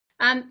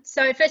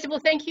So first of all,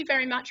 thank you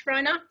very much,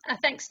 Rona.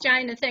 Thanks,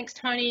 Jane, and thanks,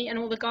 Tony, and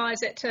all the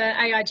guys at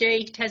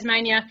AIG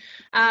Tasmania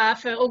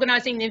for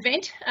organising the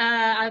event.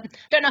 I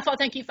don't know if I'll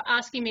thank you for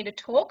asking me to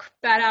talk,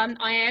 but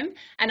I am,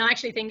 and I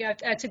actually think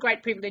it's a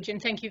great privilege,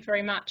 and thank you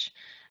very much.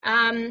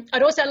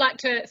 I'd also like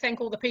to thank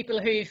all the people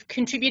who've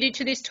contributed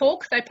to this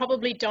talk. They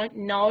probably don't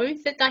know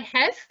that they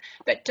have,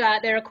 but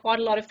there are quite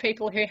a lot of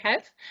people who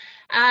have.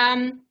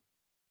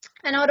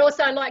 And I'd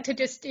also like to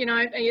just,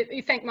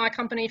 thank my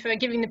company for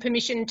giving the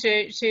permission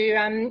to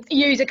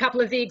use a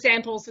couple of the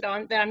examples that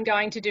I'm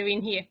going to do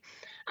in here.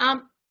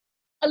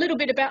 A little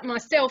bit about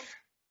myself.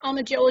 I'm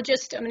a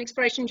geologist. I'm an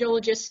exploration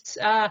geologist.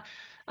 I'm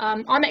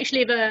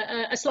actually of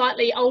a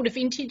slightly older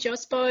vintage, I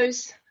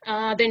suppose,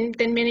 than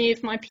many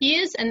of my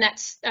peers, and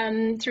that's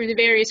through the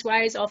various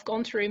ways I've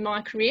gone through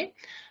my career.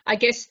 I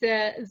guess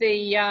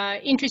the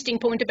interesting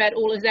point about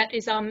all of that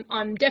is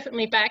I'm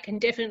definitely back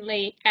and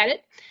definitely at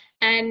it.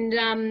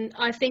 And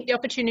I think the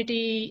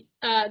opportunity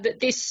that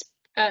this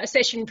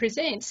session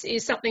presents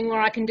is something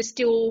where I can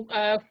distill,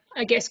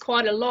 I guess,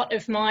 quite a lot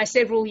of my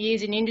several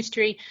years in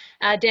industry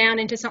down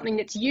into something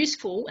that's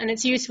useful, and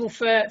it's useful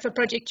for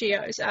project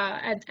geos,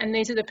 and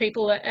these are the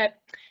people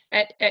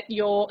at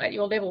your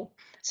level.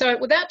 So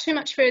without too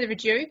much further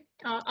ado,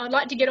 I'd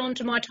like to get on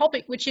to my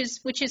topic, which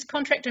is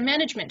contractor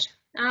management.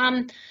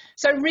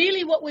 So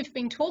really what we've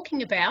been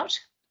talking about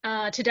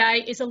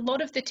today is a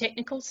lot of the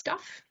technical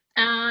stuff.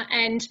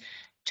 And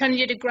Tony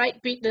did a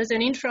great bit. There's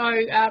an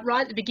intro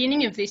right at the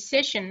beginning of this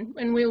session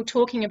when we were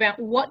talking about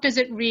what does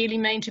it really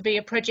mean to be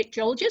a project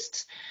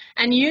geologist,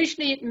 and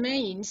usually it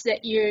means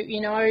that you're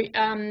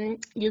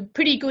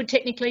pretty good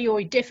technically,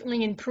 or you're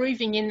definitely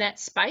improving in that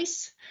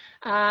space.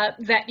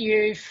 That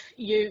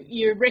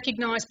you're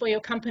recognised by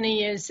your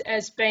company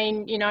as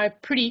being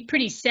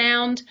pretty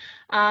sound,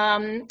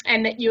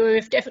 and that you're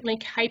definitely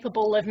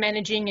capable of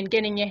managing and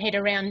getting your head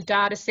around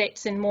data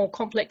sets and more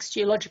complex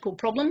geological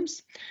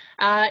problems.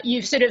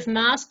 You've sort of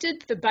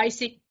mastered the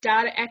basic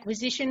data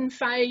acquisition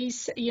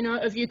phase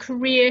of your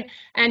career,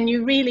 and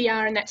you really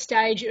are in that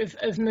stage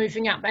of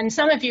moving up. And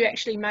some of you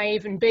actually may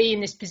even be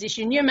in this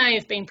position. You may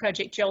have been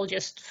project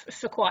geologist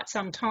for quite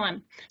some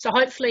time. So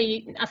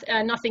hopefully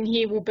nothing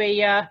here will be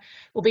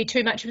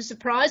too much of a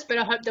surprise, but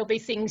I hope there'll be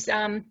things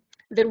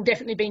that will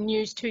definitely be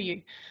news to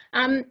you.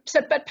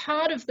 But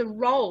part of the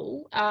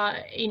role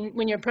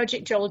when you're a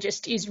project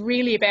geologist is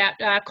really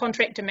about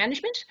contractor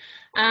management,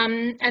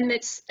 and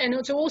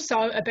it's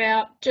also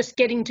about just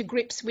getting to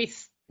grips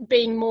with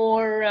being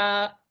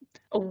more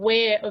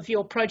aware of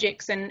your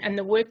projects and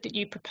the work that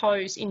you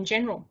propose in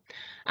general.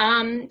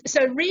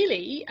 So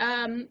really,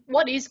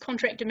 what is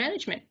contractor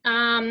management?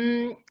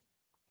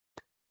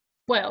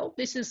 Well,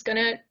 this is going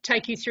to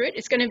take you through it.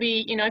 It's going to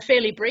be,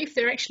 fairly brief.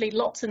 There are actually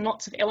lots and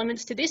lots of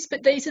elements to this,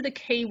 but these are the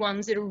key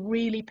ones that are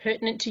really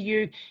pertinent to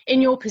you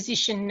in your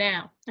position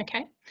now,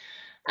 okay?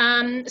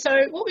 So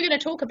what we're going to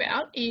talk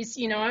about is,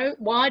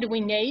 why do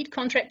we need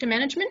contractor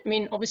management? I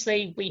mean,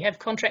 obviously we have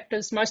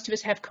contractors, most of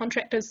us have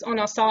contractors on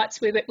our sites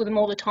with them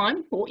all the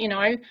time. Or,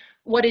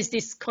 what is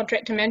this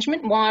contractor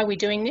management? Why are we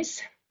doing this?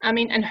 I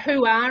mean, and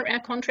who are our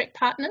contract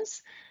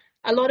partners?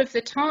 A lot of the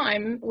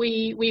time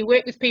we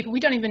work with people, we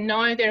don't even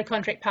know they're a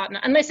contract partner,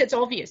 unless it's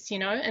obvious,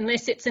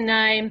 unless it's a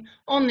name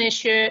on their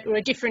shirt or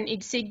a different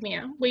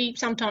insignia. We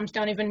sometimes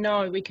don't even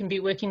know we can be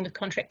working with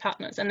contract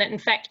partners, and that in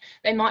fact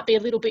they might be a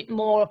little bit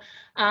more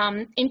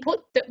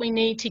input that we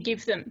need to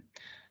give them.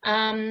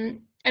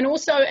 And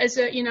also as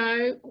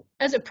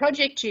a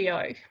project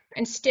geo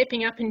and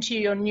stepping up into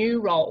your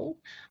new role,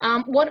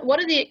 what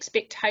are the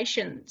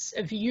expectations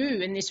of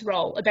you in this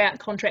role about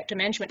contractor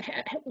management?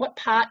 What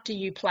part do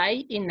you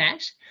play in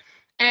that?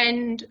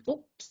 And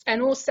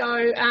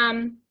also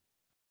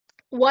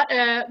what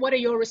are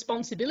your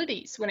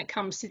responsibilities when it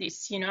comes to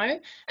this,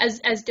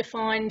 as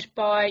defined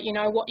by,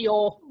 what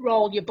your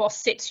role, your boss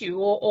sets you,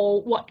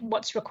 or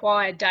what's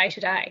required day to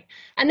day.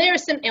 And there are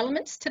some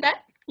elements to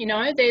that.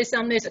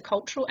 There's a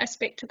cultural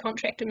aspect to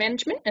contractor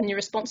management and the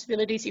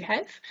responsibilities you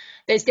have.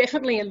 There's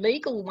definitely a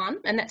legal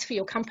one, and that's for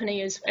your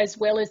company as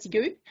well as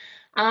you.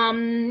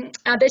 There's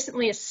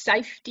definitely a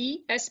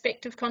safety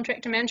aspect of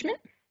contractor management.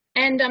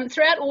 And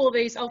throughout all of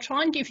these, I'll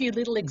try and give you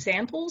little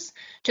examples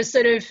to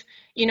sort of,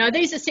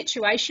 these are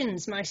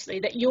situations mostly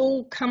that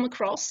you'll come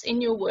across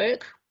in your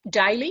work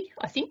daily,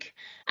 I think.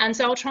 And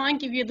so I'll try and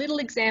give you little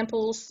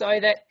examples so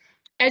that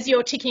as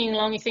you're ticking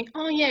along, you think,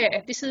 oh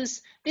yeah, this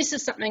is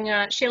something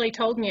Shelley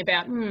told me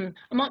about.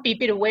 I might be a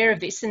bit aware of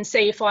this and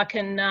see if I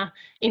can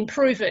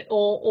improve it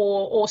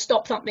or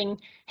stop something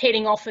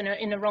heading off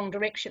in the wrong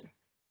direction.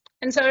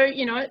 And so,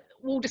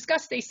 we'll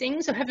discuss these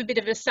things. We'll have a bit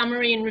of a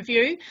summary and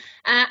review,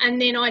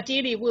 and then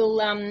ideally we'll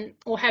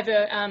have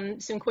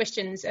some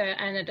questions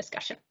and a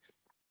discussion.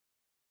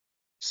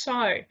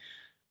 So,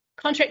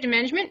 contractor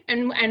management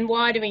and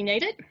why do we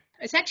need it?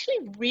 It's actually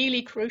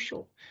really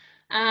crucial.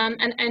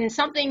 And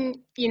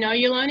something,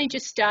 you'll only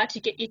just start to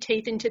get your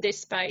teeth into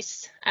this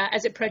space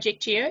as a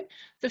project geo.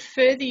 The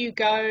further you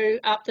go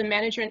up the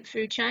management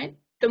food chain,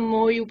 the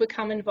more you'll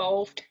become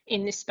involved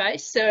in this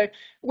space. So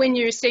when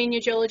you're a senior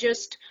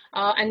geologist,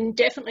 and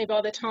definitely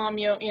by the time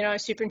you're, a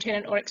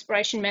superintendent or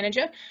exploration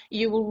manager,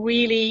 you will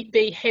really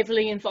be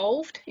heavily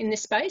involved in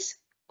this space.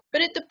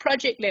 But at the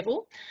project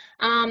level,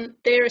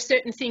 there are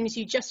certain things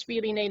you just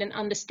really need an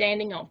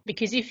understanding of,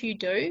 because if you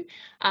do,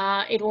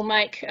 it will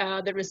make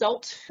the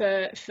results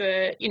for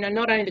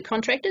not only the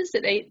contractors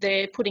that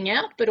they're putting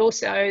out, but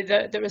also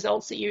the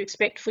results that you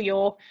expect for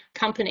your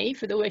company,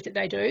 for the work that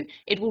they do,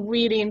 it will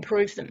really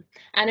improve them.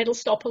 And it'll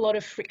stop a lot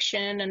of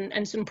friction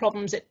and some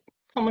problems that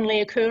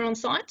commonly occur on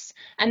sites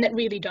and that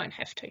really don't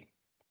have to.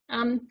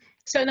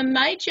 So the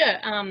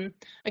major,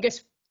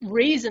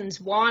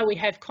 reasons why we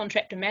have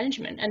contractor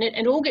management, and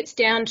it all gets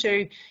down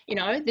to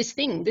this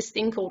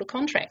thing called a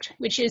contract,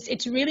 which is,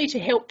 it's really to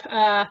help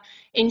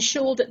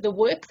ensure that the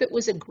work that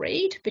was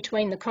agreed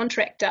between the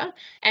contractor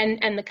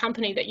and the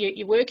company that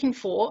you're working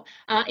for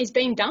is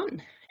being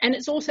done, and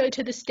it's also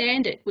to the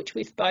standard which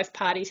both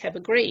parties have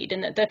agreed,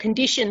 and that the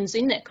conditions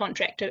in that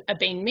contract are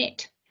being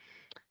met.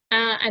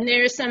 And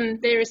there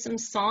are some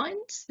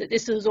signs that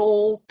this is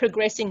all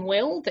progressing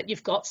well, that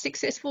you've got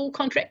successful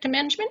contractor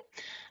management,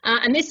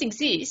 and this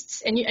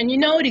exists, and you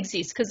know it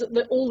exists because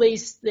all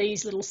these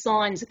little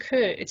signs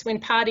occur. It's when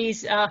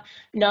parties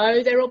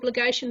know their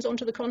obligations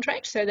onto the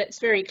contract, so that's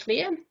very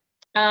clear.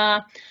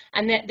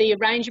 And that the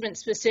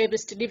arrangements for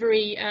service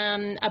delivery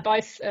are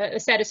both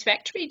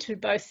satisfactory to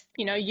both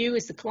you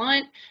as the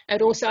client and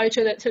also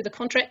to the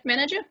contract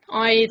manager,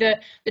 i.e.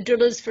 the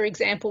drillers, for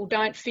example,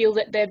 don't feel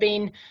that they're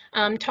being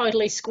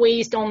totally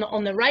squeezed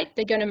on the rate,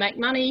 they're going to make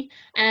money,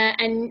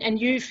 and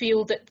you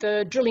feel that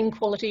the drilling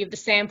quality of the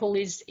sample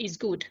is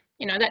good.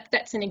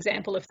 That's an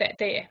example of that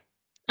there.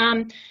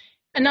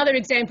 Another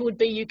example would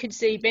be, you could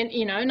see,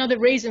 another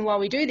reason why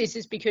we do this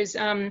is because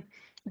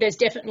there's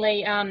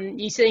definitely,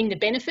 you're seeing the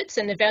benefits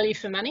and the value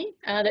for money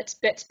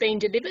that's been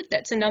delivered.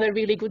 That's another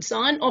really good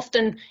sign.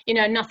 Often,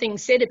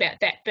 nothing's said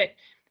about that, but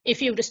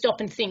if you were to stop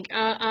and think,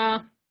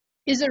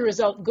 is the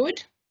result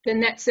good?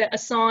 Then that's a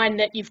sign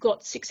that you've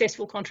got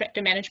successful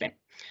contractor management.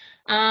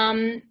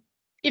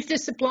 If the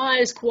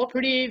supplier is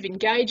cooperative,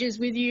 engages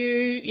with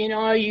you,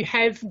 you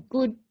have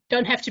good,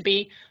 don't have to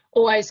be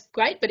always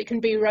great, but it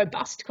can be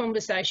robust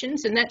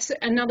conversations, and that's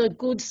another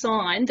good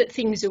sign that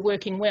things are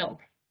working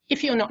well.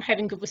 If you're not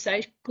having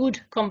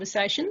good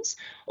conversations,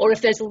 or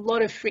if there's a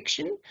lot of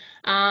friction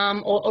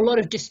or a lot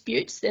of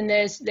disputes, then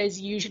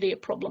there's usually a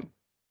problem.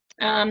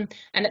 And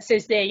it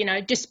says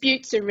there,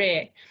 disputes are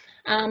rare.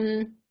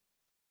 And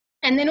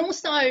then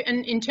also,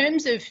 and in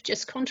terms of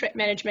just contract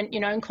management,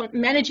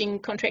 managing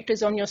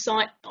contractors on your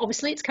site,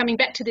 obviously it's coming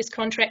back to this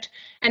contract,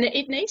 and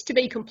it needs to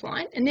be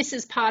compliant. And this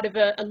is part of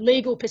a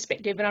legal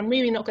perspective, and I'm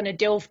really not going to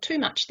delve too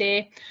much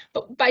there.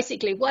 But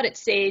basically what it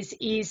says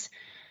is,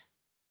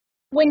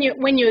 when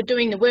you're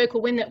doing the work,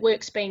 or when that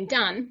work's being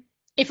done,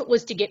 if it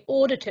was to get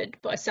audited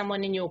by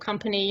someone in your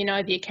company,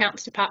 the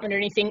accounts department or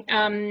anything,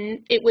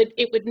 it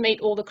would meet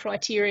all the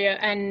criteria,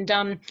 and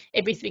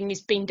everything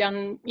is being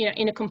done,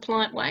 in a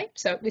compliant way,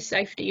 so with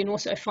safety and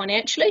also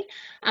financially,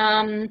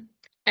 and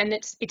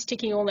it's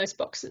ticking all those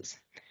boxes.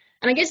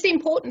 And I guess the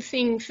important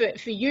thing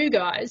for you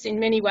guys in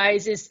many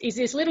ways is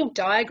this little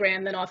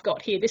diagram that I've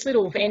got here, this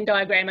little Venn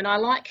diagram, and I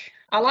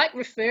like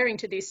referring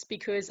to this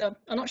because I'm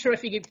not sure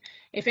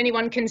if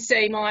anyone can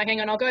see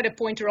hang on, I'll go to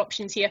pointer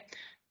options here.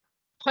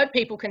 Hope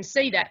people can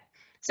see that.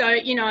 So,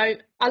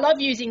 I love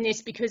using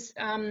this because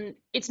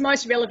it's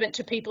most relevant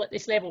to people at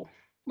this level.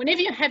 Whenever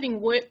you're having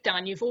work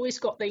done, you've always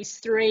got these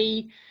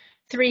three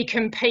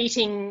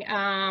competing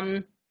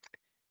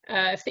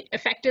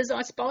factors,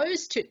 I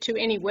suppose, to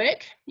any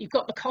work. You've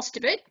got the cost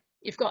of it,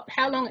 you've got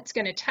how long it's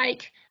going to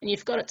take, and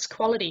you've got its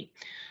quality.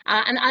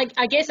 And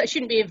I guess it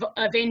shouldn't be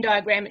a Venn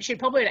diagram. It should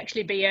probably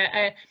actually be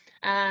a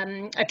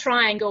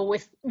triangle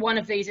with one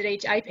of these at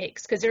each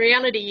apex, because the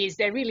reality is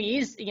there really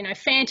is,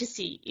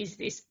 fantasy is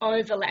this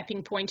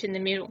overlapping point in the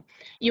middle.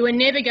 You are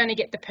never going to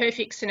get the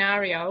perfect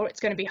scenario, or it's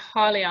going to be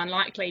highly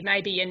unlikely,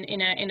 maybe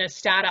in a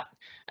startup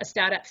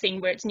thing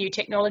where it's new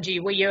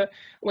technology, where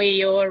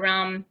you're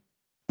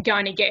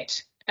going to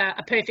get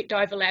a perfect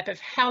overlap of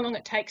how long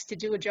it takes to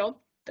do a job,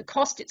 the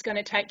cost it's going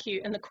to take you,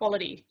 and the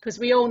quality, because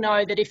we all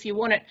know that if you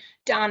want it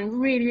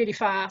done really, really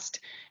fast,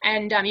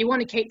 and you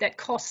want to keep that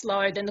cost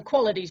low, then the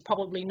quality is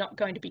probably not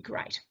going to be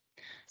great.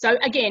 So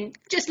again,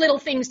 just little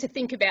things to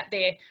think about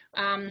there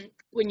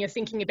when you're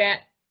thinking about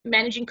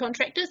managing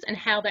contractors and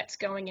how that's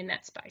going in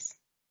that space.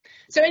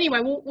 So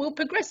anyway, we'll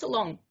progress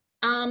along.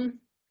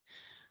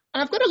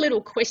 I've got a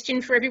little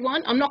question for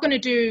everyone. I'm not going to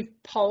do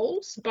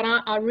polls, but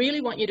I really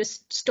want you to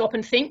stop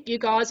and think, you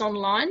guys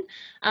online.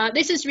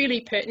 This is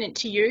really pertinent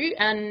to you,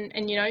 and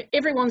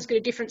everyone's got a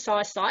different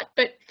size site,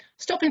 but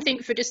stop and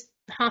think for just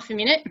half a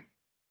minute.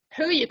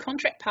 Who are your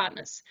contract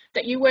partners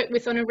that you work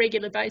with on a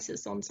regular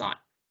basis on site?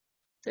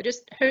 So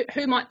just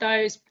who might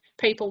those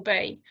people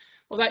be?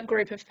 or that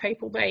group of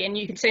people be? And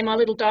you can see my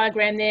little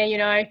diagram there, you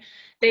know,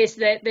 there's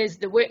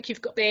the work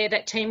you've got there,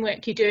 that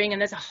teamwork you're doing,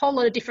 and there's a whole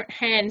lot of different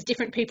hands,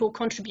 different people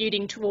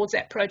contributing towards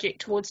that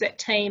project, towards that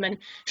team, and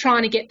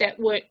trying to get that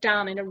work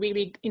done in a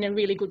really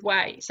good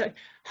way. So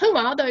who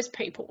are those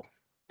people?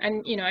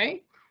 And, you know,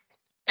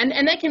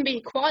 and that can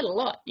be quite a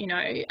lot, you know.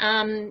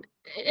 An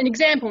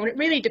example, and it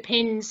really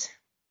depends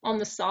on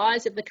the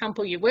size of the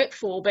company you work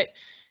for, but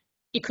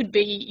it could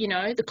be, you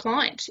know, the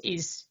client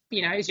is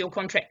your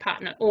contract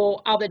partner,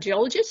 or other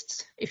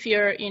geologists. If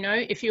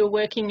you're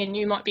working and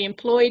you might be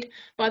employed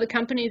by the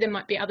company, there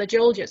might be other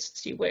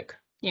geologists you work,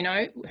 you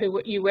know,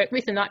 who you work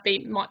with, and might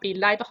be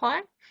labour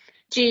hire.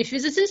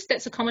 Geophysicists,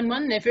 that's a common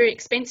one. They're very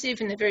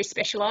expensive and they're very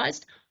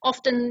specialised.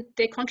 Often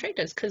they're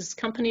contractors because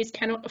companies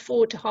cannot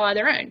afford to hire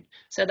their own,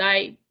 so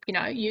they, you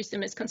know, use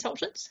them as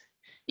consultants.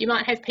 You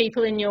might have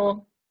people in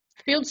your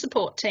field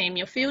support team,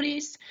 your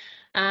fieldies,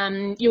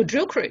 your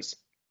drill crews.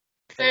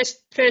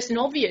 First and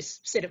obvious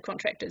set of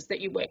contractors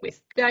that you work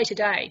with day to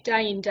day,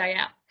 day in, day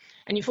out,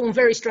 and you form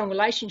very strong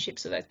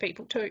relationships with those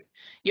people too.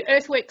 Your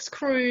earthworks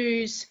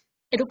crews.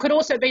 It could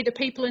also be the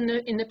people in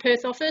the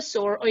Perth office,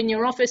 or in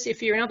your office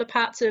if you're in other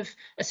parts of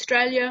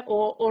Australia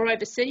or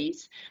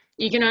overseas.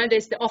 You know,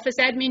 there's the office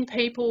admin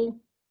people,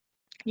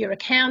 your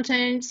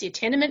accountants, your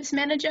tenements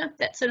manager.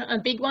 That's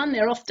a big one.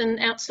 They're often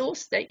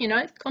outsourced. They, you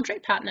know,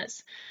 contract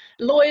partners,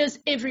 lawyers,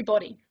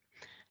 everybody.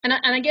 And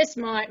I guess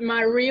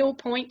my real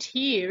point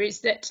here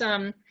is that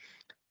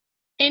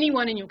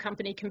anyone in your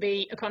company can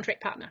be a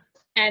contract partner,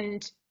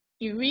 and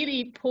you're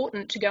really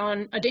important to go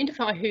and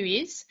identify who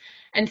is,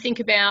 and think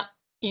about,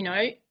 you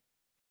know,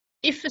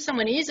 if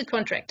someone is a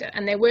contractor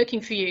and they're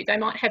working for you, they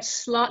might have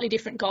slightly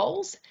different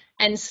goals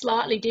and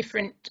slightly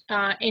different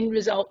end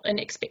result and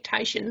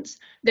expectations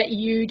that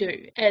you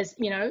do as,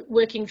 you know,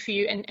 working for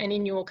you and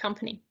in your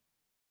company.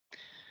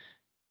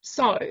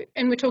 So,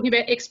 and we're talking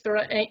about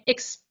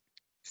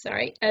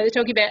they're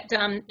talking about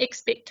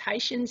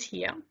expectations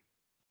here.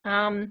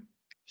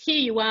 Here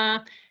you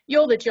are,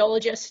 you're the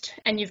geologist,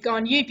 and you've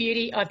gone, you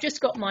beauty, I've just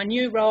got my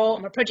new role,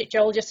 I'm a project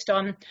geologist.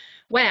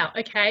 Wow,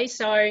 okay,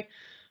 so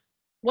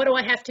what do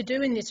I have to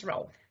do in this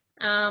role?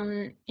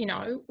 You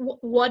know,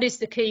 what is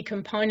the key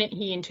component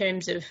here in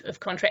terms of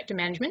contractor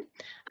management?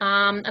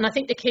 And I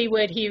think the key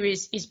word here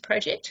is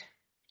project.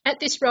 At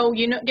this role,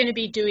 you're not going to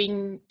be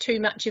doing too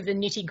much of the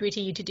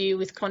nitty-gritty to deal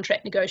with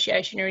contract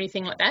negotiation or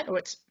anything like that, or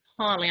it's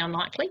highly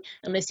unlikely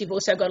unless you've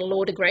also got a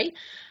law degree.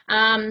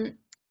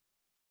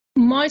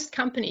 Most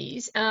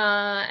companies,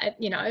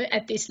 you know,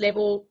 at this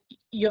level,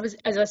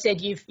 as I said,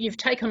 you've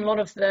taken a lot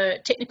of the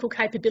technical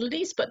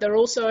capabilities, but they're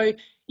also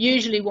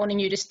usually wanting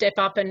you to step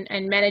up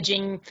and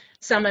managing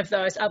some of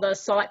those other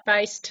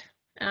site-based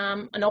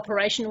and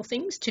operational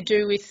things to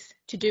do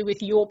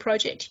with your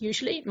project.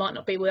 Usually, it might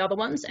not be with other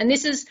ones, and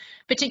this is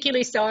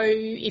particularly so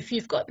if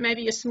you've got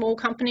maybe a small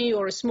company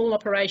or a small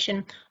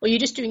operation, or you're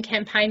just doing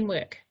campaign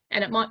work.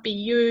 And it might be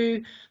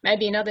you,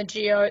 maybe another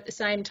geo at the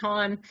same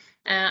time,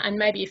 and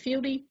maybe a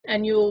fieldy,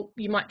 and you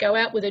might go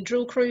out with a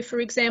drill crew,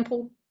 for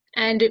example,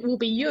 and it will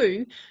be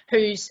you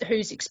who's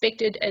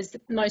expected as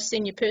the most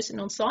senior person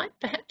on site,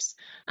 perhaps,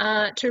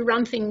 to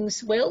run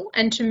things well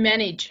and to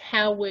manage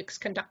how work's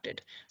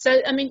conducted.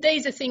 So, I mean,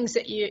 these are things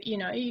that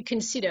you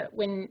consider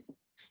when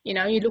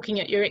you're looking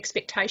at your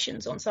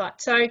expectations on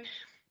site. So,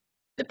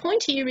 the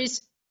point here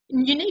is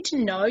you need to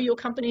know your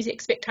company's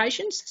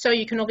expectations so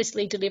you can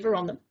obviously deliver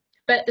on them.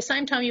 But at the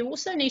same time, you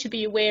also need to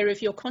be aware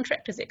of your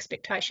contractors'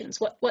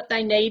 expectations, what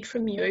they need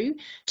from you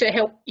to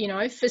help,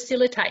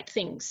 facilitate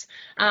things.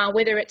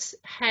 Whether it's,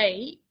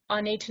 hey,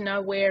 I need to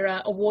know where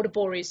a water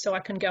bore is so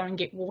I can go and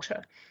get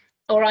water.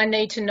 Or I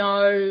need to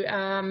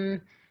know,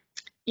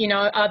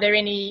 are there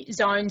any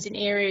zones in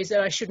areas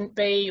that I shouldn't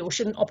be or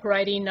shouldn't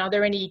operate in? Are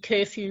there any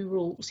curfew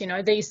rules?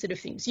 These sort of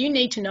things. You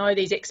need to know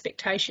these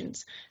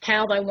expectations,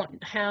 how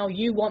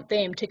you want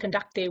them to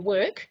conduct their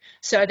work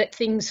so that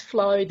things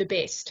flow the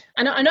best.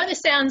 And I know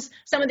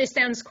some of this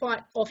sounds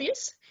quite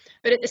obvious,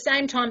 but at the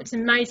same time, it's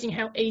amazing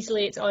how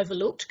easily it's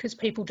overlooked because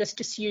people just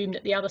assume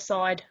that the other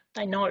side,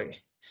 they know.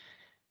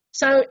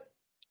 So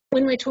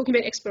when we're talking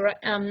about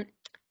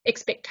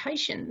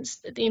expectations,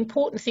 the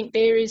important thing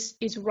there is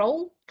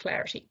role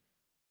clarity.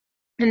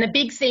 And the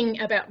big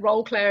thing about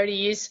role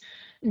clarity is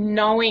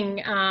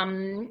knowing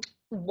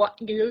what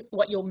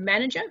your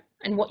manager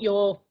and what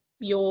your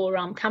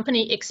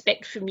company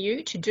expect from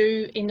you to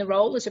do in the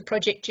role as a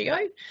project geo.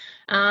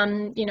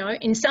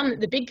 In some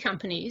of the big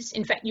companies,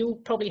 in fact, you'll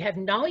probably have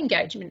no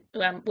engagement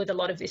with a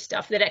lot of this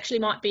stuff. That actually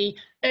might be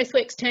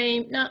earthworks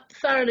team,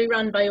 thoroughly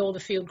run by all the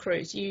field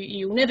crews.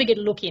 You'll never get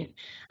a look in.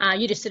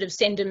 You just sort of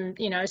send them,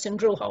 some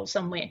drill holes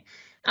somewhere.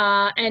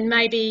 And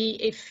maybe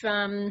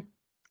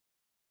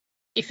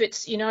if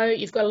it's,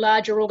 you've got a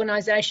larger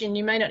organisation,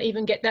 you may not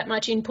even get that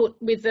much input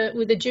with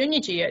the junior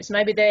geos.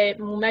 Maybe they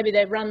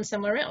run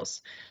somewhere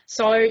else.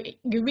 So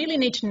you really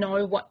need to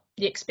know what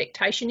the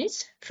expectation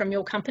is from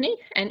your company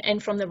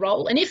and from the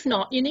role. And if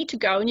not, you need to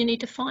go and you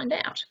need to find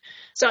out.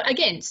 So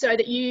again, so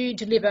that you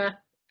deliver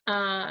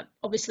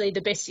obviously the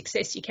best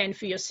success you can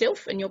for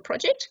yourself and your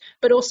project,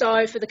 but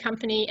also for the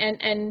company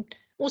and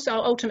also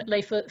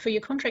ultimately for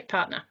your contract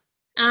partner.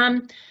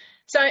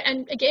 So,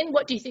 and again,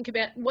 what do you think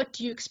about, what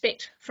do you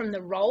expect from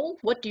the role?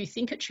 What do you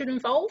think it should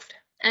involve?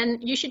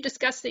 And you should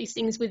discuss these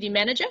things with your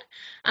manager,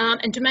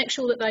 and to make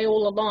sure that they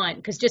all align,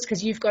 because just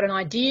because you've got an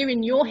idea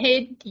in your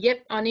head,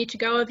 yep, I need to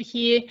go over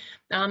here,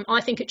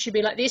 I think it should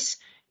be like this,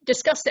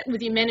 discuss that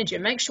with your manager.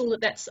 Make sure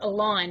that that's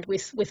aligned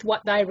with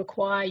what they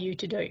require you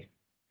to do.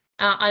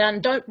 I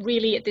don't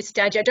really at this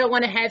stage, I don't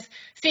want to have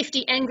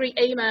 50 angry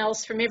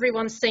emails from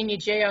everyone's senior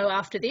geo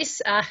after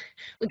this.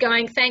 We're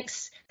going,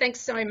 thanks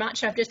so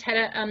much. I've just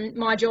had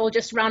my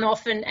geologist run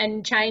off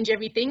and change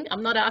everything.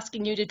 I'm not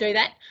asking you to do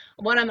that.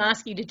 What I'm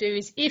asking you to do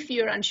is, if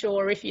you're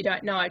unsure or if you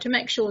don't know, to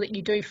make sure that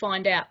you do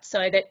find out, so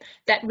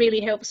that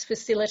really helps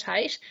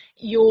facilitate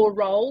your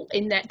role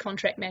in that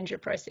contract manager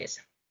process.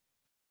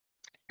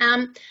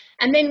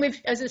 And then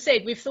as I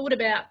said, we've thought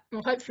about,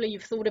 well, hopefully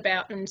you've thought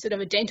about and sort of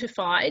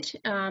identified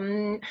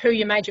who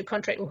your major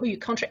contract or who your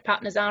contract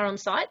partners are on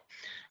site.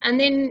 And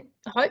then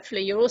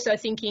hopefully you're also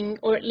thinking,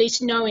 or at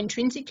least know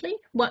intrinsically,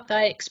 what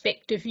they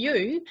expect of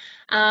you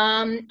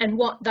and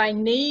what they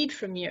need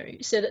from you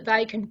so that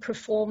they can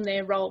perform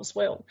their roles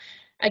well.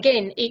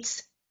 Again,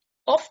 it's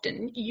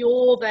often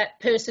you're that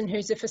person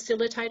who's a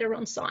facilitator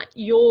on site.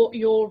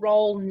 Your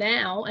role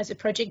now as a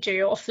project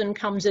geo often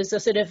comes as a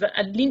sort of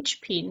a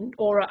linchpin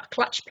or a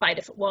clutch plate,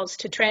 if it was,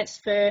 to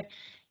transfer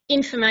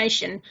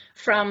information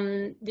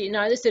from the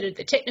sort of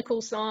the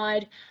technical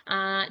side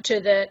to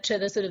the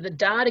sort of the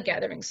data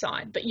gathering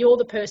side. But you're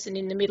the person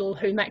in the middle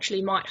who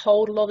actually might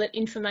hold a lot of that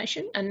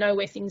information and know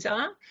where things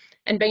are.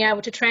 And being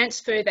able to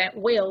transfer that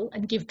well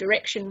and give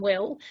direction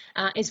well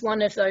is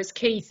one of those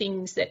key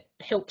things that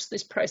helps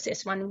this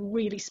process run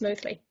really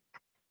smoothly.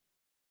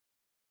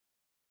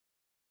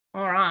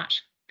 All right,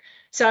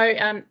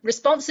 so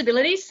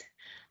responsibilities,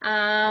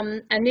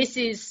 and this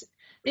is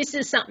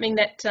something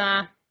that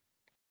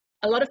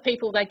a lot of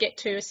people, they get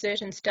to a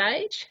certain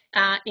stage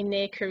in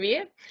their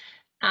career,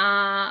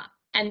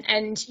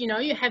 and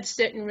you have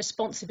certain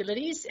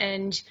responsibilities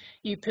and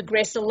you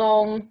progress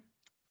along,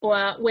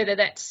 or whether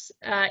that's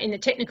in the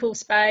technical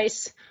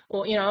space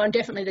or, and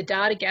definitely the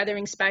data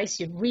gathering space.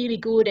 You're really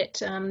good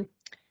at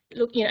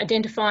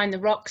identifying the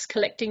rocks,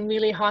 collecting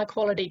really high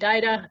quality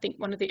data. I think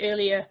one of the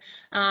earlier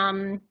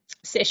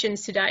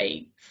sessions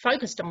today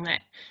focused on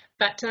that.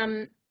 But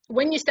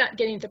when you start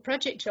getting into the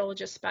project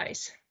geologist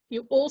space,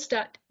 you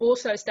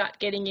also start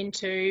getting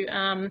into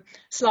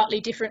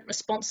slightly different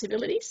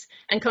responsibilities,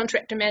 and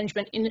contractor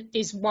management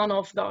is one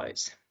of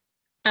those.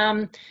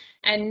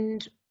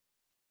 And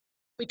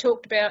we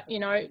talked about,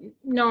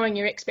 knowing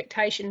your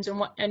expectations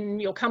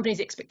and your company's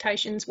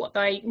expectations, what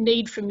they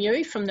need from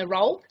you, from the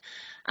role.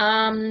 But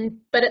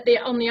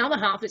on the other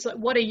half, it's like,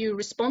 what are you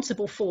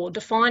responsible for?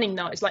 Defining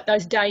those, like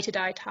those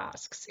day-to-day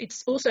tasks.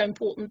 It's also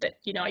important that,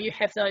 you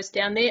have those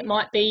down there. It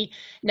might be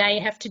now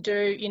you have to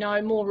do,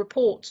 more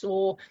reports,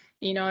 or,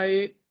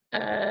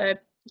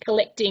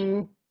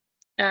 collecting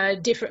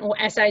different or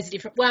assays a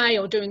different way,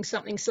 or doing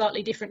something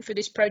slightly different for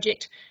this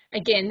project.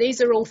 Again,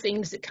 these are all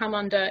things that come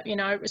under,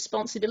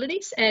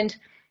 responsibilities, and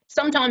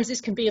sometimes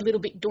this can be a little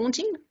bit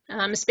daunting,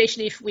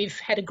 especially if we've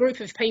had a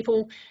group of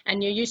people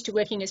and you're used to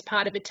working as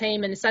part of a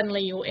team, and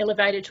suddenly you're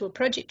elevated to a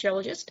project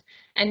geologist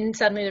and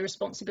suddenly the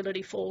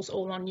responsibility falls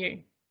all on you.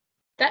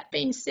 That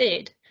being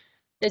said,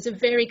 there's a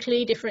very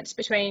clear difference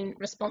between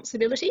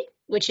responsibility,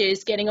 which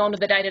is getting on to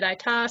the day-to-day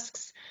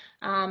tasks.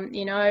 I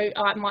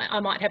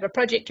might have a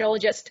project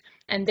geologist,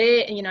 and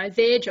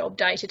their job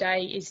day to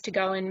day is to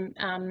go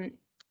and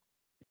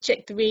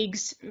check the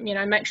rigs,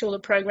 make sure the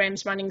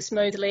program's running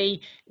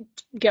smoothly,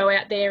 go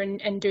out there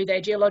and do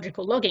their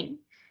geological logging.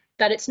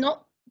 But it's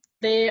not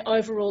their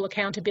overall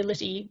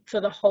accountability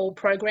for the whole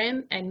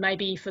program and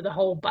maybe for the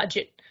whole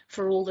budget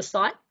for all the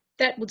site.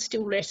 That would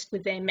still rest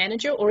with their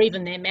manager or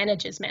even their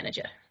manager's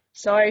manager.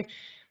 So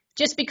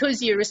just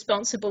because you're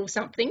responsible for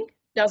something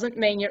doesn't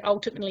mean you're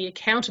ultimately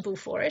accountable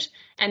for it,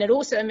 and it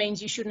also means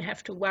you shouldn't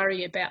have to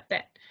worry about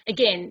that.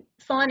 Again,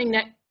 finding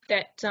that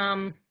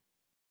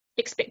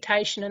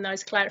expectation and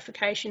those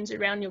clarifications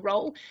around your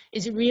role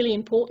is really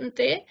important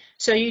there,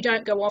 so you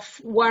don't go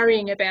off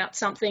worrying about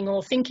something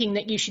or thinking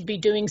that you should be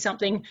doing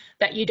something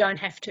that you don't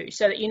have to,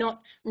 so that you're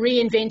not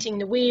reinventing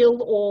the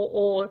wheel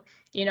or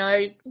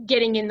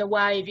getting in the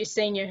way of your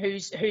senior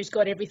who's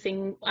got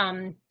everything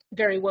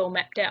very well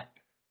mapped out.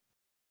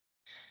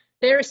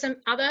 There are some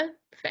other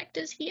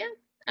factors here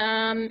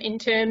in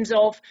terms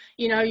of,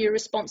 your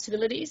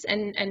responsibilities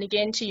and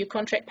again to your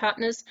contract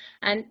partners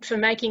and for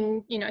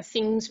making,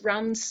 things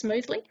run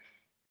smoothly.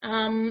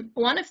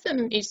 One of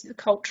them is the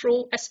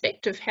cultural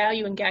aspect of how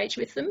you engage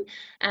with them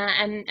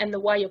and the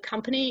way your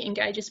company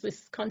engages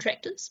with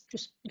contractors,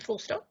 just full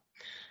stop.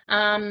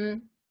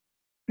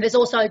 There's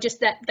also just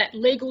that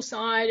legal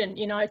side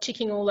and,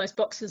 ticking all those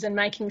boxes and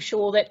making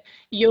sure that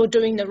you're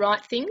doing the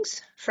right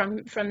things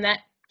from that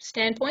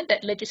standpoint,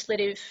 that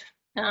legislative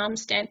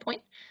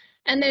standpoint.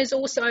 And there's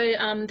also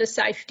the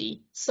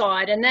safety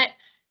side, and that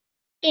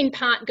in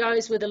part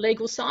goes with the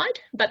legal side,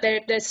 but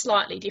they're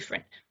slightly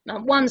different.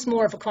 One's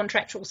more of a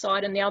contractual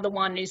side and the other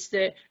one is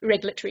the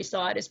regulatory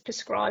side as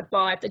prescribed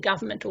by the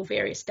government or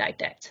various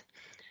state acts.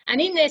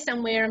 And in there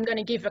somewhere, I'm going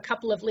to give a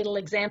couple of little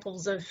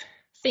examples of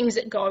things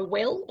that go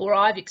well, or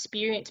I've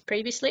experienced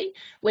previously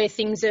where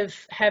things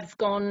have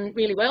gone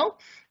really well,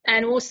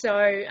 and also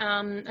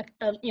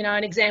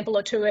an example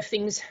or two of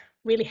things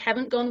really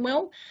haven't gone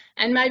well,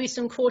 and maybe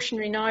some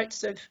cautionary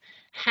notes of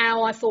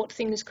how I thought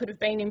things could have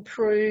been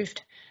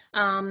improved,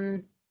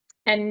 and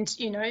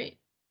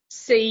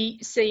see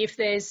if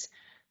there's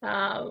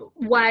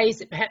ways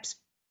that perhaps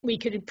we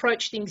could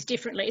approach things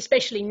differently,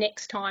 especially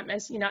next time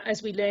as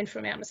we learn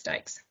from our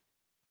mistakes.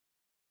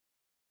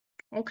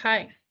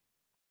 Okay.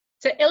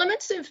 So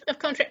elements of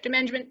contractor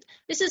management,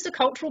 this is the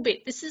cultural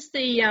bit. This is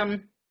the, I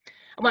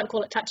won't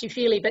call it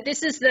touchy-feely, but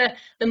this is the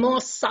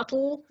more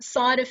subtle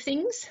side of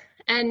things.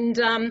 And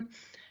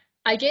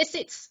I guess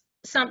it's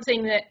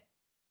something that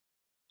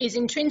is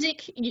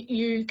intrinsic.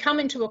 You come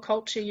into a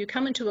culture, you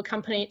come into a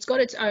company, it's got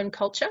its own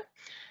culture.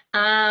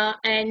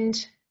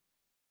 And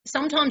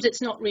sometimes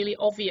it's not really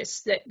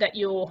obvious that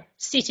you're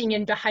sitting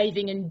and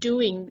behaving and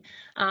doing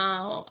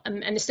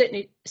and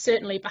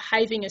certainly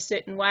behaving a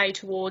certain way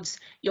towards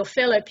your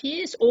fellow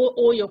peers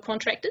or your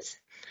contractors.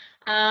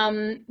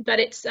 But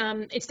it's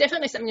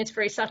definitely something that's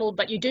very subtle,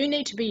 but you do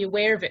need to be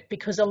aware of it,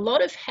 because a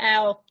lot of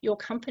how your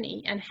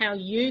company and how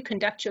you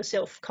conduct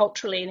yourself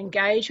culturally and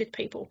engage with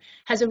people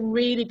has a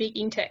really big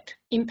impact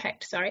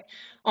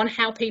on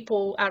how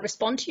people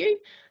respond to you,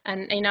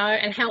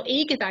 and how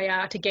eager they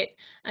are to get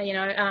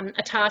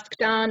a task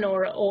done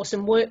or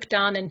some work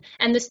done,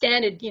 and the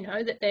standard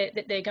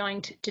that they're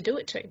going to do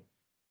it to.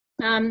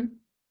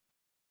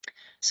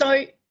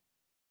 So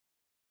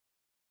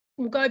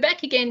we'll go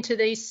back again to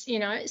these,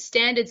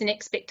 standards and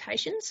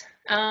expectations,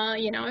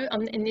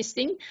 in this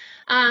thing.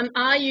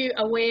 Are you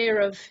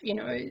aware of,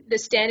 the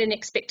standard and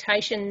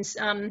expectations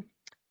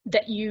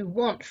that you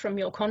want from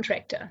your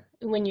contractor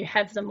when you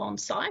have them on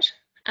site?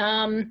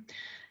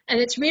 And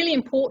it's really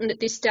important at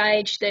this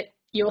stage that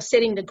you're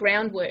setting the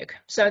groundwork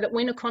so that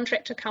when a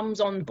contractor comes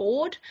on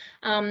board,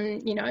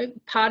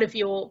 part of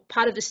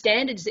the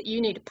standards that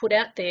you need to put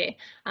out there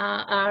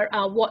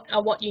are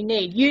what you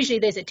need. Usually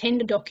there's a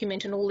tender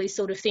document and all these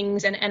sort of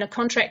things, and a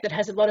contract that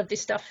has a lot of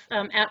this stuff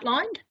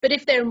outlined. But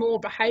if there are more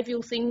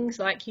behavioural things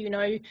like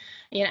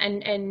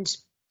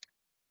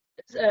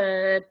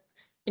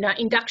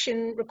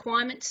induction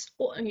requirements,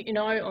 or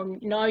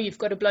you've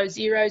got to blow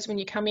zeros when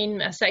you come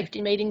in,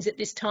 safety meetings at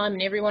this time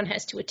and everyone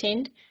has to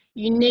attend.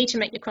 You need to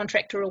make your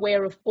contractor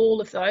aware of all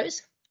of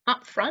those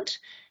up front,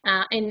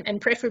 and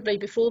preferably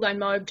before they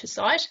mob to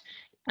site,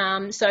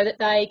 so that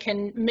they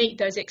can meet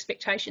those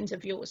expectations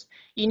of yours.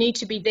 You need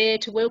to be there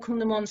to welcome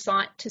them on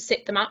site, to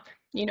set them up,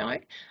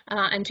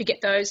 and to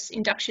get those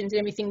inductions and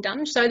everything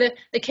done. So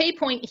the key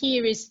point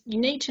here is you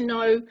need to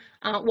know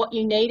what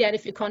you need out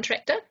of your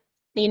contractor.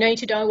 You need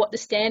to know what the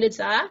standards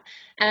are,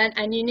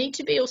 and you need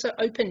to be also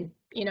open,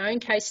 in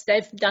case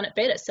they've done it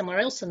better somewhere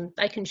else and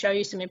they can show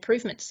you some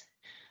improvements.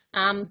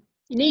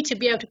 You need to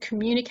be able to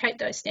communicate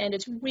those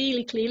standards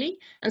really clearly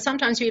and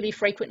sometimes really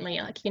frequently.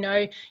 Like, you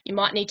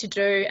might need to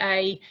do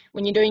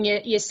when you're doing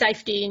your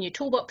safety and your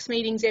toolbox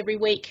meetings every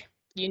week,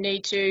 you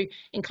need to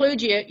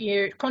include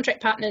your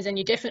contract partners, and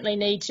you definitely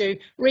need to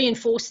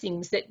reinforce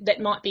things that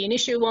might be an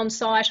issue on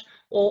site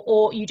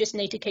or you just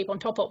need to keep on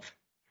top of.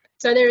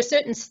 So there are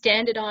certain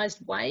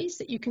standardised ways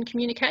that you can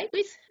communicate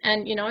with,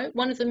 and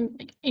one of them,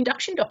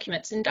 induction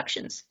documents,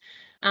 inductions,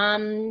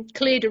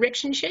 clear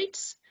direction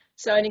sheets.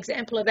 So an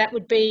example of that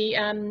would be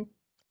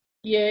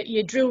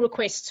your drill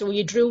requests or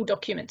your drill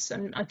documents,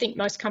 and I think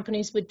most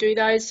companies would do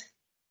those.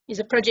 As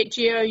a Project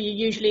Geo,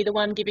 you're usually the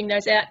one giving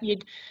those out.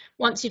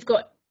 Once you've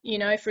got,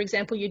 for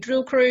example, your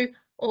drill crew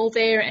all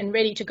there and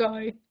ready to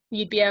go,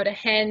 you'd be able to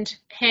hand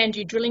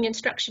your drilling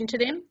instruction to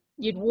them.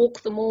 You'd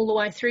walk them all the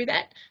way through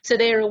that, so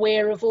they're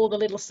aware of all the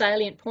little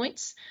salient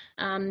points,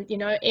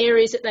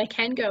 areas that they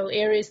can go,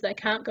 areas they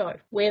can't go,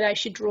 where they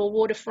should draw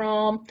water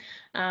from,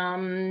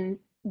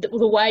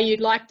 the way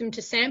you'd like them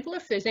to sample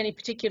if there's any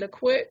particular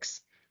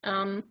quirks,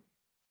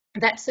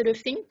 that sort of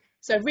thing.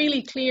 So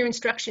really clear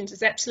instructions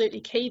is absolutely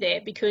key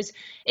there, because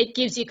it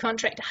gives your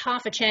contractor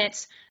half a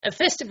chance of,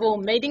 first of all,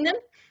 meeting them,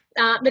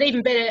 but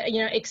even better,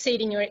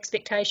 exceeding your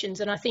expectations.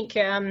 And I think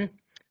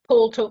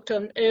Paul talked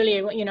on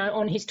earlier,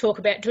 on his talk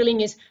about drilling,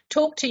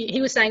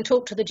 he was saying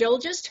talk to the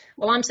geologist.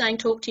 Well, I'm saying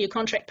talk to your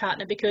contract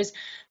partner, because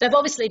they've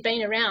obviously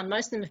been around.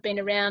 Most of them have been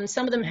around.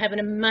 Some of them have an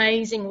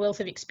amazing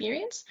wealth of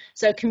experience.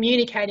 So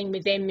communicating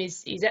with them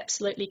is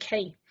absolutely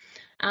key.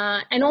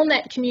 And on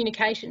that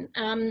communication,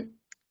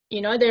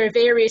 there are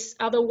various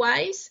other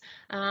ways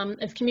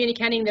of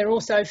communicating. There are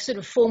also sort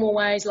of formal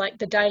ways like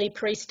the daily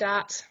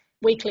pre-starts,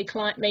 weekly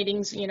client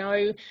meetings,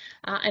 and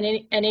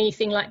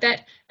anything like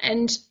that.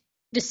 And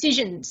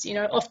decisions,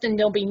 often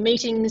there'll be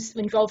meetings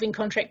involving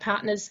contract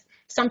partners.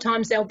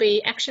 Sometimes there'll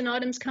be action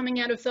items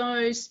coming out of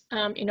those,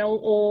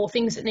 or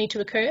things that need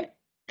to occur.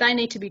 They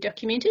need to be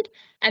documented,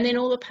 and then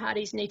all the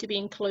parties need to be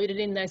included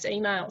in those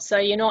emails. So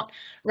you're not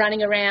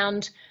running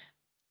around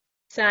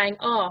saying,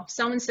 oh,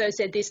 so-and-so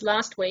said this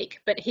last week,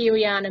 but here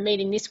we are in a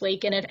meeting this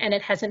week and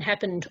it hasn't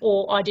happened,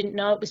 or I didn't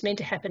know it was meant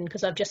to happen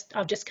because I've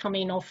just come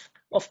in off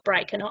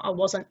break and I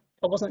wasn't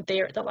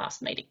there at the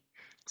last meeting.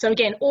 So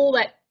again, all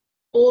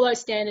those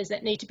standards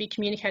that need to be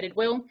communicated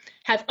well,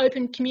 have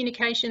open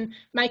communication,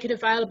 make it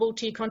available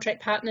to your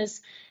contract partners,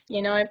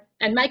 you know,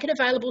 and make it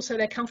available so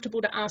they're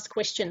comfortable to ask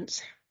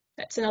questions.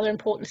 That's another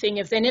important thing.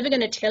 If they're never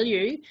going to tell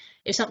you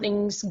if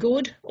something's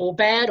good or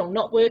bad or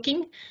not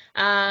working,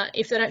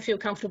 if they don't feel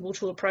comfortable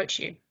to approach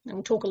you. And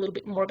we'll talk a little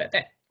bit more about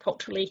that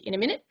culturally in a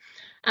minute.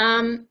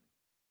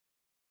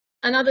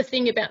 Another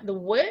thing about the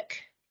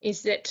work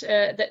is that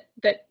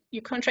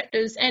your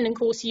contractors and of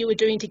course you are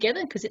doing together,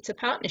 because it's a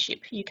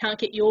partnership. You can't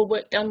get your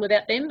work done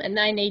without them and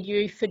they need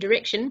you for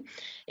direction,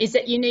 is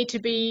that you need to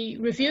be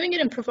reviewing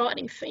it and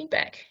providing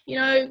feedback. You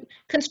know,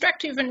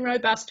 constructive and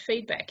robust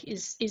feedback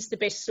is the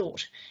best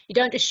sort.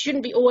 You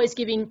shouldn't be always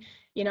giving,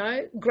 you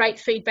know, great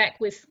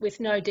feedback with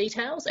no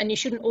details, and you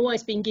shouldn't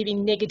always be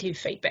giving negative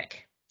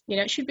feedback. You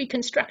know, it should be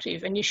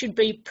constructive, and you should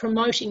be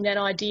promoting that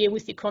idea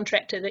with your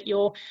contractor that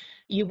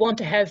you want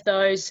to have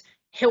those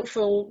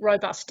helpful,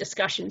 robust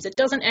discussions. It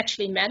doesn't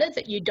actually matter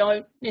that you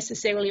don't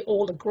necessarily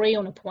all agree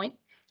on a point.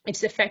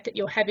 It's the fact that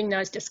you're having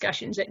those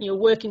discussions, that you're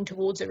working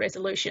towards a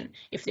resolution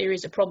if there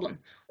is a problem.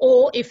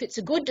 Or if it's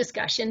a good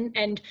discussion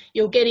and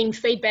you're getting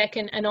feedback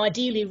and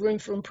ideally room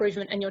for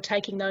improvement and you're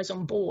taking those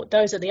on board.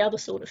 Those are the other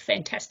sort of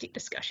fantastic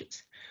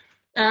discussions.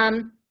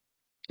 But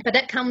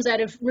that comes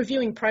out of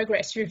reviewing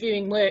progress,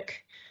 reviewing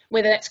work,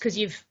 whether that's because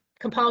you've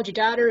compiled your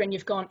data and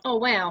you've gone, oh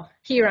wow,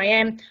 here I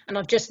am, and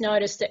I've just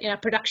noticed that, you know,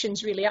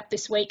 production's really up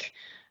this week.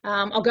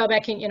 I'll go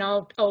back and, you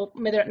know,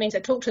 whether it means I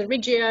talk to the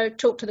rig geo,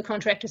 talk to the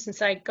contractors and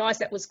say, guys,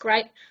 that was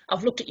great.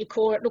 I've looked at your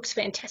core, it looks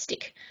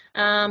fantastic.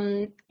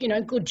 You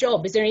know, good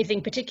job. Is there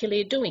anything particular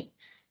you're doing?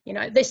 You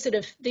know, these sort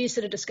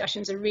of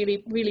discussions are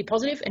really, really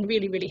positive and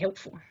really, really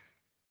helpful.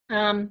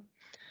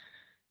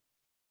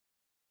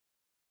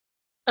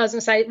 I was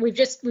going to say we've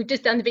just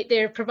done the bit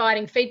there of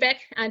providing feedback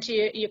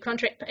to your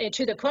contract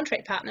to the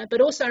contract partner, but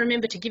also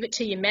remember to give it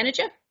to your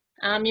manager.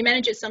 Your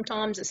manager is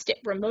sometimes a step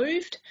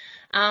removed,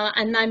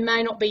 and they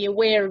may not be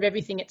aware of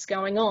everything that's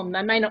going on.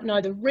 They may not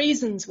know the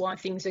reasons why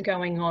things are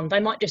going on. They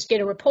might just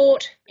get a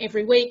report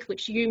every week,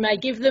 which you may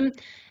give them,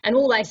 and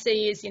all they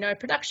see is, you know,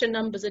 production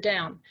numbers are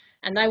down,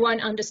 and they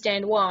won't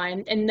understand why.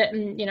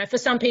 And you know, for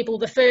some people,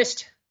 the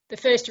first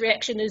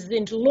reaction is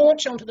then to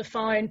launch onto the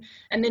phone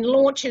and then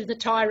launch the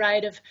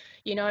tirade of,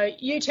 you know,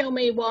 you tell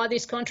me why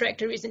this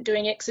contractor isn't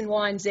doing X and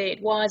Y and Z.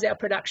 Why is our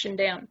production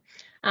down?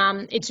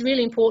 It's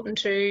really important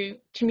to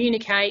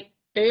communicate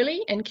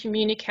early and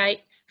communicate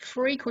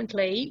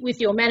frequently with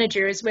your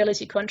manager as well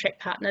as your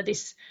contract partner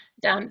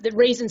the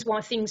reasons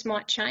why things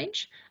might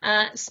change.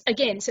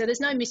 Again, so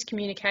there's no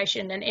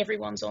miscommunication and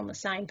everyone's on the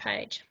same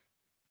page.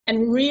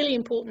 And really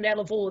important out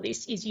of all of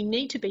this is you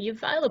need to be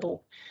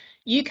available.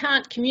 You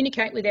can't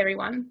communicate with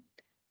everyone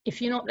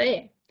if you're not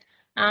there.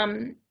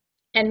 And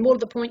more to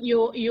the point,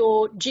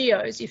 your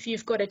geos, if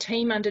you've got a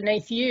team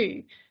underneath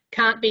you,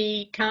 can't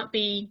be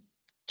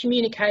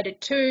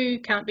communicated to,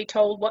 can't be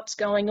told what's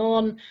going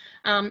on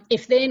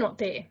if they're not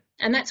there.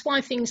 And that's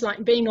why things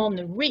like being on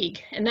the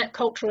rig and that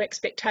cultural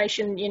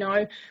expectation, you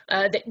know,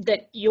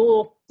 that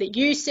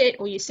you set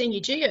or your senior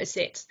geo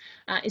sets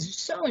is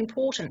so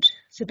important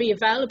to be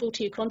available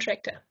to your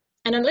contractor.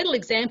 And a little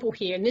example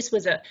here, and this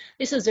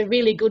is a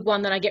really good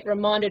one that I get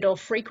reminded of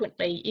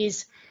frequently,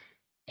 is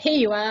here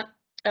you are,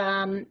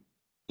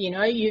 you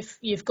know,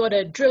 you've got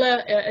a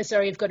driller,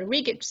 you've got a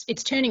rig,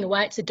 it's turning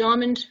away, it's a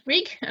diamond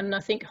rig, and I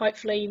think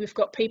hopefully we've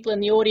got people in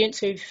the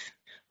audience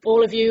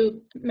all of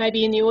you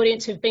maybe in the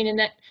audience have been in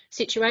that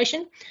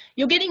situation.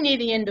 You're getting near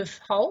the end of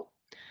hole,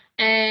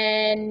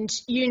 and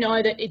you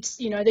know that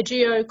it's, you know, the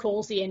geo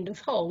calls the end of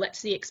hole,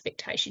 that's the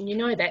expectation, you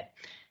know that.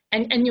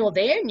 And you're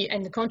there,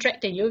 and the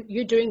contractor,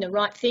 you're doing the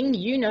right thing.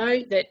 You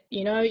know that,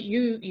 you know,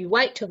 you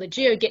wait till the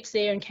geo gets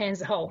there and cans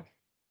the hole.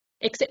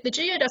 Except the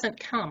geo doesn't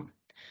come.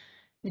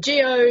 The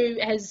geo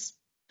has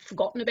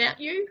forgotten about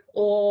you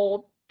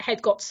or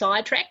had got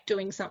sidetracked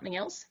doing something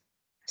else.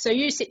 So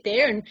you sit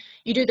there and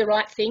you do the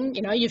right thing.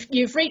 You know,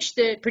 you've reached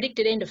the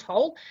predicted end of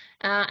hole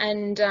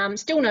and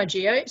still no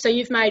geo. So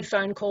you've made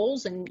phone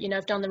calls and, you know,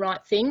 have done the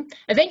right thing.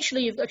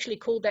 Eventually, you've actually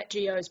called that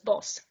geo's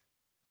boss.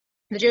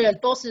 The geo's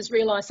boss has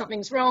realised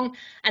something's wrong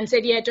and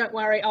said, yeah, don't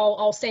worry,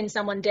 I'll send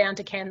someone down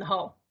to can the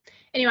hole.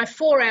 Anyway,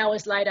 4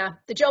 hours later,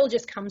 the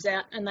geologist comes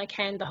out and they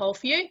can the hole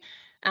for you.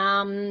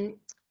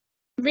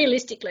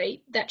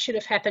 Realistically, that should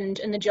have happened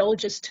and the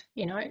geologist,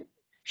 you know,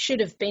 should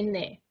have been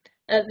there.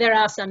 There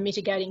are some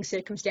mitigating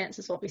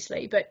circumstances,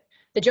 obviously, but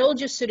the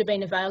geologist should have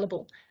been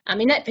available.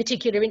 In that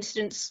particular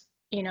instance,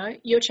 you know,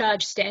 you're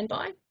charged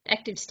standby,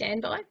 active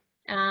standby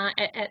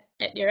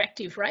at your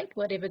active rate,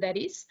 whatever that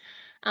is.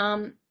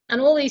 And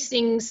all these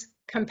things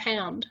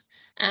compound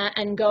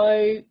and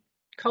go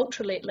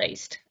culturally, at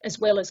least, as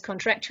well as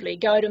contractually,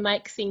 go to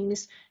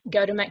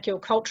make your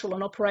cultural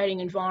and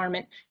operating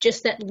environment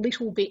just that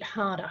little bit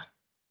harder.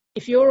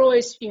 If you're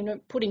always, you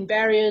know, putting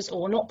barriers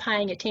or not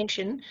paying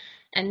attention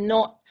and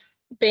not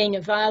being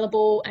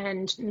available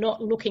and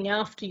not looking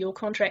after your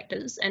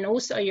contractors and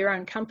also your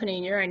own company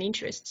and your own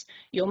interests,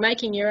 you're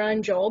making your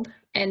own job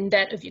and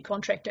that of your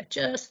contractor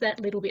just that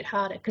little bit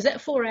harder, because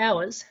that 4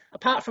 hours,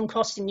 apart from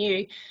costing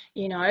you,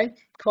 you know,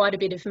 quite a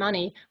bit of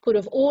money, could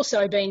have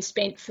also been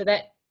spent for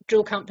that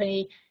drill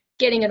company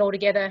getting it all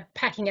together,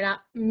 packing it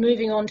up,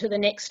 moving on to the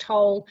next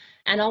hole,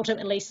 and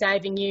ultimately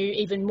saving you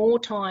even more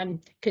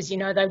time, because, you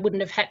know, they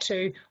wouldn't have had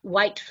to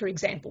wait, for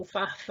example,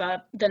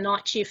 for the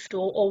night shift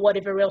or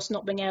whatever else,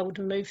 not being able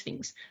to move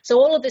things. So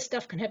all of this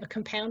stuff can have a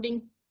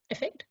compounding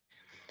effect.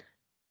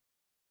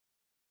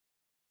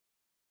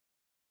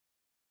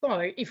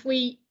 So if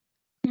we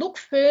look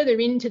further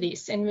into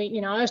this, and we, you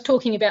know, I was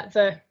talking about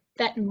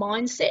that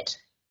mindset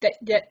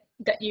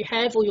that you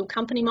have or your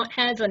company might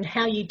have and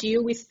how you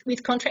deal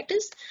with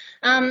contractors.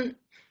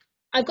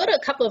 I've got a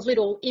couple of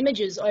little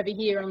images over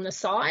here on the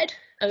side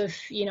of,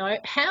 you know,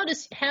 how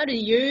do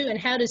you and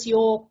how does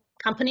your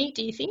company,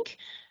 do you think,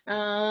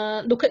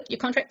 look at your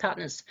contract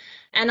partners?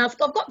 And I've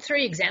got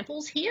 3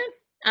 examples here.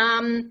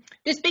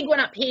 This big one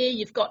up here,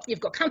 you've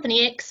got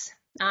company X.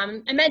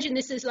 Imagine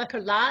this is like a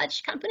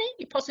large company,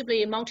 you're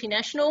possibly a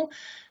multinational,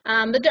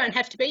 but don't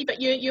have to be,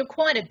 but you're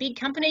quite a big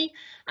company.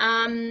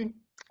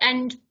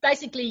 And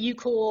basically you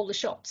call all the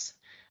shots.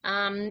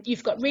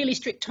 You've got really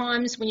strict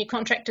times when your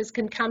contractors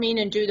can come in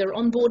and do their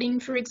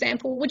onboarding, for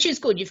example, which is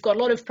good. You've got a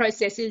lot of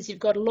processes, you've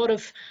got a lot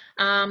of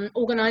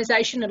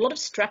organisation, a lot of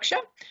structure,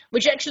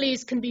 which actually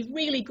can be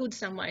really good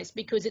some ways,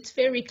 because it's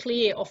very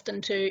clear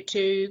often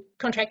to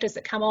contractors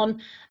that come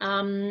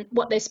on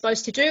what they're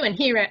supposed to do. And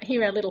here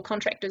are little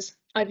contractors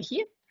over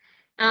here.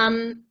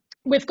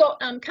 We've got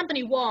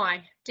company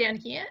Y down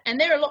here, and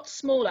they're a lot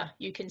smaller,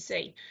 you can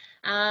see.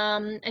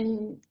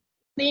 And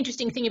the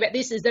interesting thing about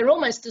this is they're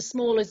almost as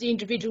small as the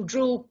individual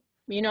drill,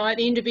 you know,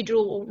 the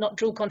individual, not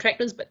drill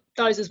contractors, but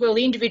those as well,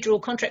 the individual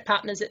contract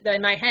partners that they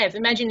may have.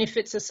 Imagine if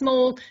it's a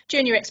small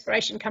junior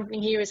exploration company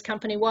here is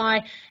company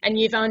Y, and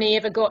you've only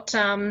ever got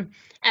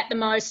at the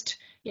most,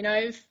 you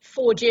know,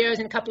 4 geos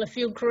and a couple of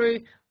field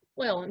crew.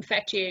 Well, in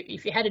fact,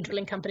 if you had a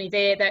drilling company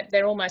there,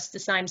 they're almost the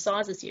same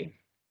size as you.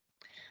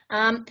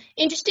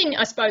 Interesting,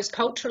 I suppose,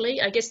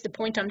 culturally, I guess the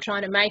point I'm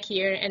trying to make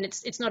here, and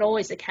it's not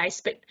always the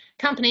case, but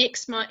company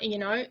X might, you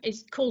know,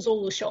 calls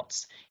all the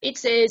shots. It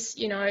says,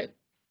 you know,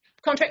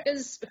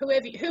 contractors,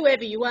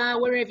 whoever you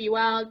are, wherever you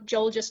are,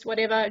 geologist,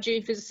 whatever,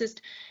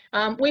 geophysicist,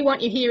 we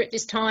want you here at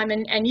this time,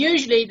 and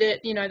usually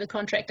the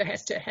contractor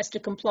has to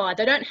comply.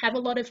 They don't have a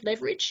lot of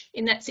leverage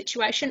in that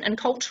situation, and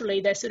culturally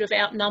they're sort of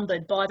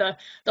outnumbered by the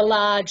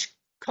large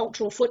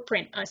cultural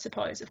footprint, I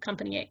suppose, of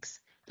company X,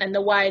 and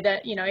the way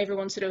that, you know,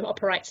 everyone sort of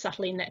operates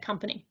subtly in that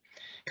company.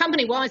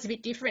 Company Y is a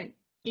bit different.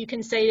 You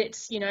can see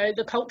it's, you know,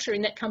 the culture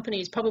in that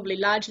company is probably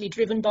largely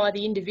driven by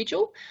the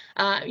individual,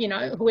 you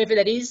know, whoever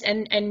that is.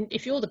 And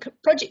if you're the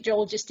project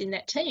geologist in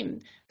that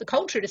team, the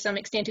culture to some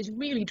extent is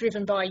really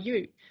driven by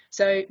you.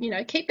 So, you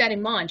know, keep that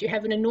in mind. You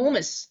have an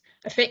enormous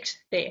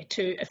effect there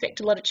to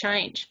affect a lot of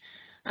change.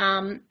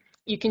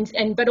 You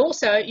can, but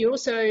also you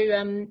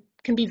also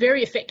can be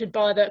very affected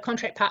by the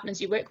contract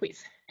partners you work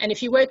with. And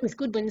if you work with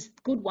good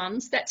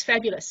ones, that's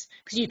fabulous,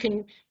 because you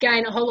can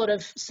gain a whole lot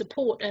of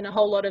support and a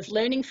whole lot of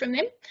learning from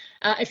them.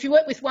 If you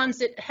work with ones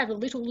that have a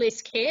little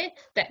less care,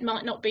 that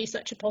might not be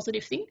such a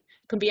positive thing.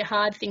 It can be a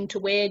hard thing to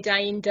wear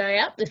day in, day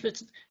out if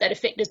that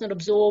effect is not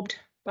absorbed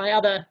by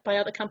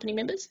other company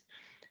members.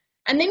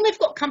 And then we've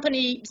got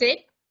company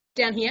Z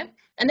down here,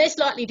 and they're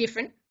slightly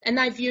different, and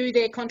they view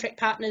their contract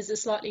partners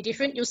as slightly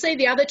different. You'll see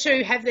the other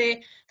two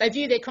they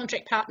view their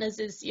contract partners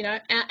as, you know,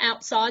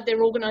 outside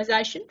their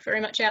organisation, very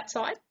much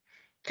outside.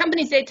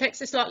 Company Z takes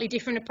a slightly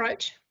different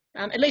approach,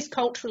 at least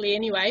culturally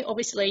anyway.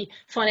 Obviously,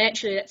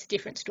 financially, that's a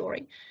different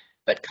story.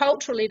 But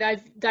culturally,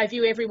 they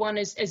view everyone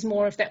as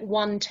more of that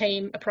one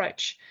team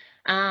approach,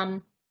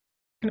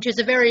 which is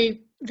a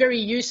very, very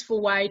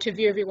useful way to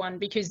view everyone,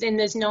 because then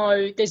there's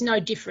no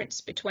difference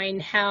between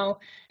how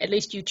at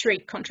least you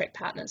treat contract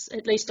partners,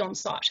 at least on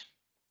site.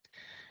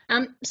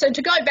 So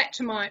to go back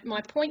to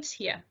my points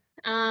here,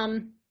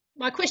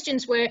 my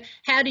questions were,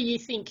 how do you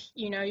think,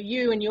 you know,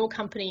 you and your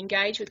company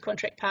engage with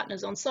contract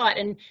partners on site?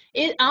 And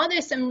are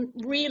there some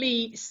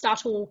really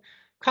subtle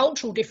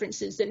cultural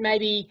differences that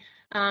maybe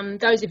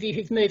those of you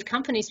who've moved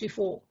companies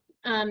before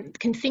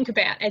can think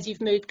about as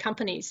you've moved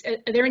companies?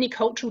 Are there any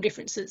cultural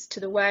differences to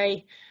the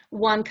way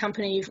one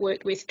company you've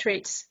worked with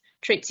treats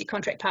your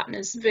contract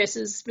partners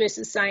versus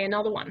say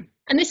another one?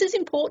 And this is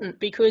important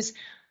because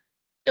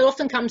it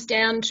often comes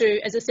down to,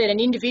 as I said, an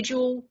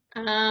individual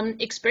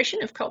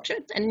expression of culture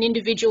and an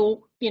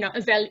individual, you know,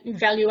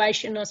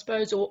 evaluation, I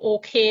suppose, or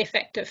care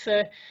factor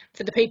for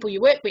the people you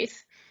work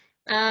with.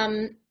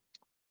 And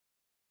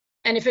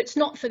if it's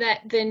not for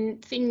that, then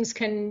things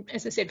can,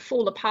 as I said,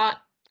 fall apart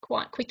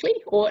quite quickly,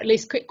 or at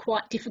least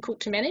quite difficult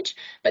to manage.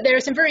 But there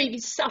are some very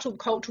subtle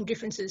cultural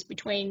differences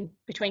between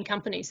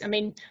companies. I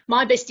mean,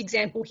 my best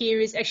example here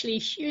is actually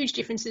huge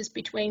differences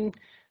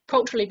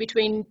culturally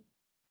between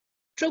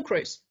drill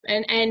crews,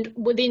 and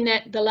within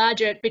that, the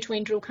larger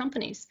between drill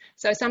companies.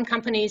 So some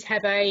companies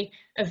have a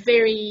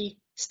very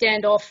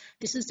stand off.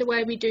 This is the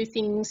way we do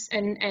things,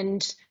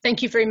 and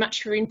thank you very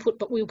much for your input,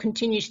 but we'll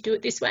continue to do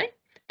it this way.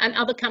 And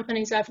other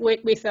companies I've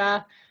worked with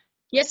are,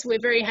 yes, we're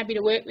very happy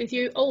to work with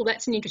you. Oh,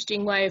 that's an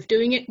interesting way of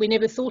doing it. We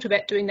never thought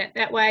about doing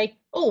that way.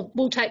 Oh,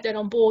 we'll take that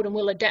on board and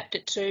we'll adapt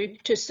it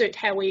to suit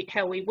how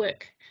we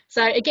work.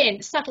 So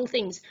again, subtle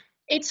things.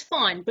 It's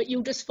fine, but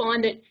you'll just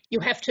find that you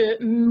have to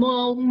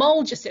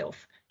mould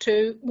yourself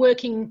to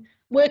working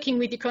with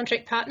your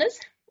contract partners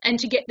and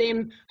to get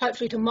them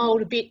hopefully to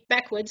mould a bit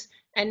backwards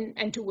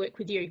and to work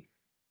with you.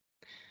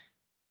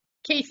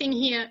 Key thing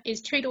here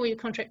is treat all your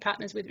contract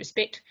partners with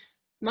respect,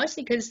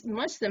 mostly because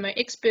most of them are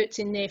experts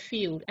in their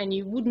field and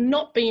you would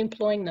not be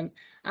employing them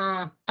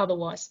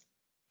otherwise.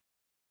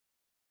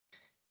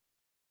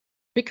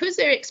 Because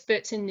they're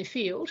experts in the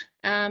field,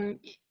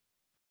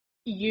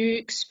 you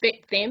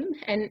expect them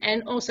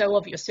and also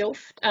of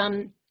yourself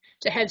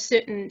to have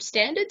certain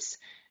standards,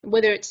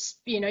 whether it's,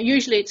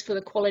 usually it's for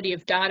the quality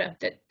of data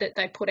that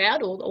they put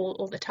out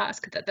or the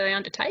task that they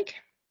undertake.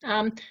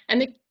 And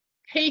the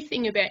key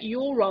thing about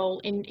your role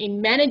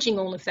in managing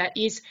all of that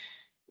is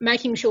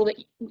making sure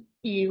that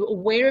you're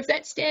aware of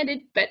that standard,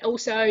 but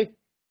also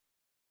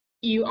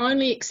you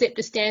only accept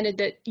a standard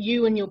that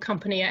you and your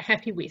company are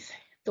happy with.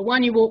 The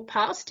one you walk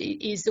past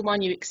is the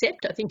one you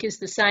accept, I think is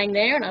the saying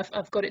there, and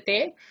I've got it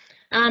there.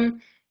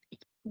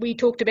 We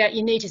talked about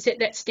you need to set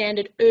that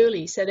standard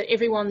early so that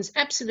everyone's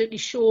absolutely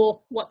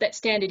sure what that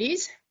standard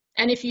is.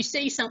 And if you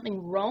see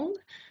something wrong,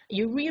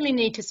 you really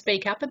need to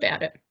speak up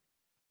about it.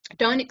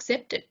 Don't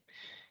accept it.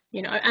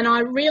 And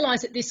I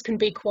realise that this can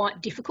be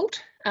quite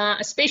difficult,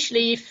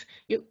 especially if,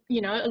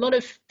 a lot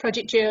of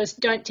project geos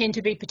don't tend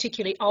to be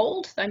particularly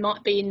old. They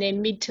might be in their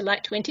mid to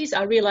late 20s.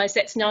 I realise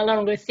that's no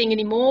longer a thing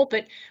anymore,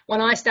 but when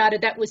I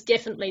started, that was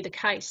definitely the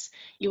case.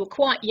 You were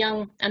quite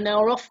young and there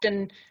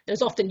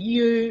was often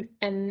you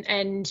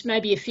and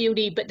maybe a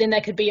fieldy, but then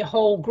there could be a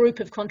whole group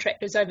of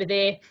contractors over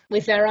there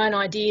with their own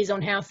ideas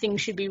on how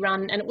things should be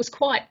run. And it was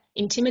quite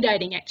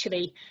intimidating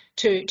actually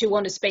to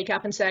want to speak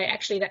up and say,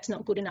 actually, that's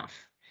not good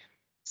enough.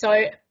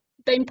 So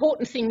the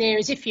important thing there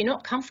is if you're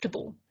not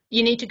comfortable,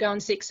 you need to go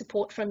and seek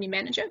support from your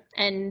manager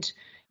and,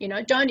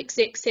 don't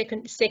accept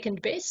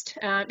second best.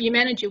 Your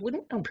manager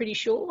wouldn't, I'm pretty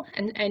sure,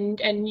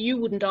 and you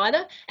wouldn't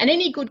either. And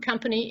any good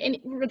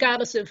company,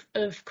 regardless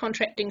of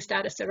contracting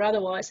status or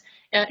otherwise,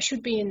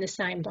 should be in the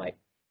same boat.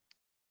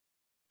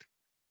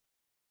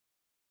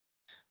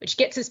 Which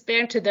gets us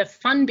back to the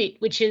fun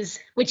bit, which is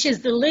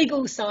the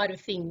legal side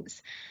of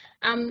things.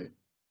 I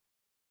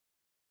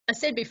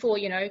said before,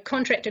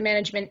 contractor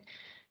management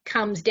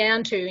comes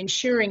down to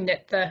ensuring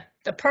that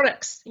the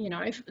products,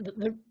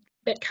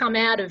 that come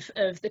out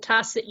of the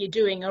tasks that you're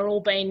doing are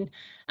all being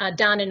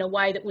done in a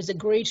way that was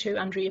agreed to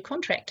under your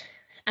contract.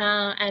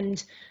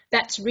 And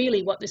that's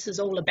really what this is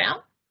all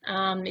about.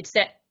 It's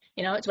that,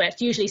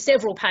 it's usually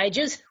several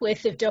pages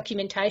worth of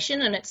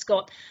documentation, and it's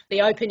got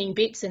the opening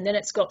bits, and then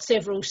it's got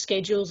several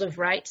schedules of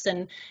rates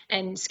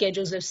and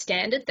schedules of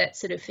standard, that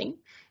sort of thing.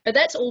 But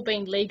that's all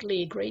been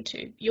legally agreed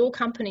to. Your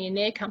company and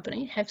their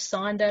company have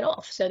signed that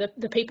off. So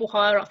the people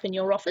higher up in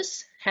your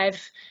office have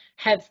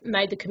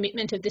made the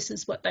commitment of this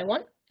is what they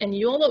want, and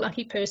you're the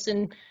lucky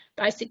person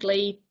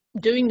basically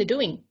doing the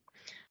doing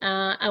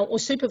or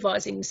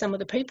supervising some of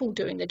the people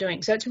doing the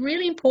doing. So it's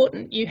really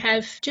important you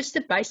have just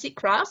a basic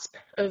grasp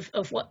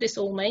of what this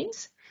all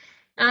means.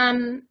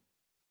 To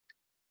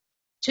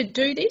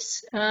do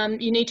this,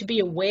 you need to be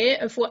aware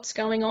of what's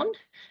going on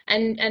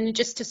and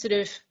just to sort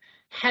of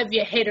have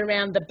your head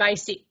around the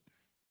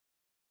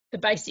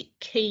basic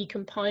key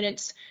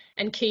components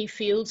and key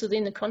fields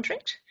within the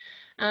contract.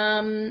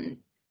 And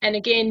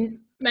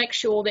again, make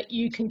sure that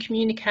you can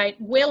communicate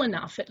well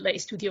enough, at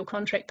least with your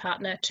contract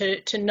partner,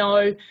 to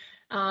know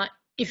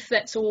if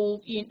that's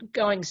all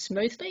going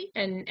smoothly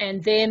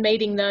and they're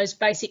meeting those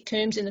basic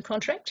terms in the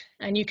contract,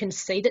 and you can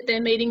see that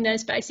they're meeting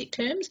those basic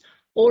terms,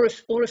 or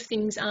if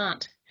things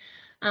aren't.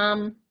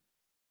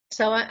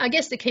 So I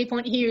guess the key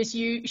point here is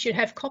you should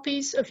have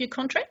copies of your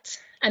contracts,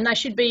 and they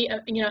should be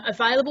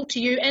available to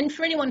you and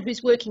for anyone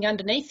who's working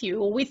underneath you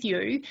or with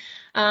you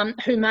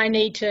who may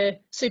need to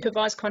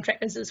supervise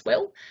contractors as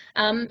well.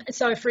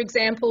 So for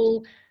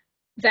example,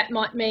 that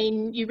might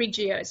mean your rig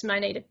geos may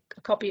need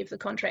a copy of the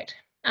contract.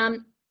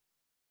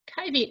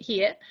 Caveat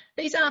here,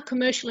 these are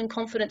commercial in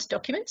confidence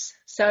documents,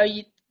 so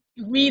you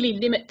really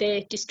limit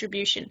their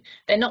distribution.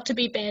 They're not to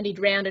be bandied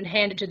round and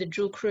handed to the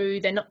drill crew.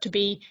 They're not to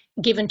be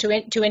given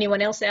to anyone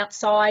else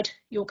outside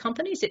your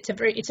companies. It's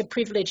a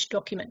privileged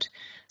document.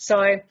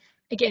 So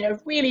again, a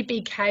really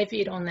big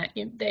caveat on that,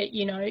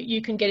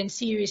 you can get in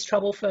serious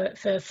trouble for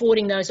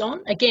forwarding those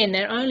on. Again,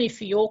 they're only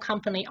for your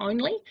company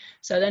only,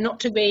 so they're not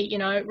to be,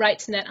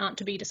 rates and that aren't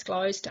to be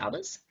disclosed to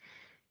others.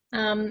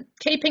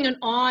 Keeping an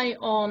eye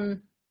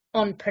on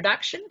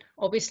production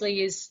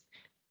obviously is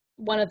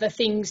one of the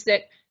things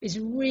that is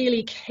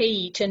really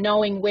key to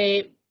knowing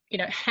where,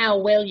 how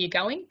well you're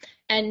going.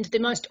 And the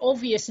most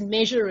obvious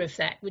measure of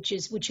that, which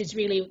is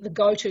really the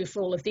go-to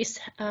for all of this,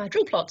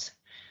 drill plots.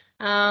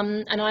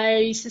 And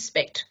I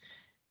suspect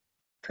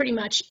pretty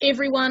much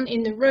everyone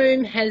in the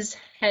room has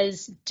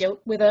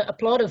dealt with a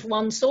plot of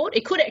one sort.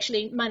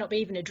 It may not be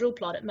even a drill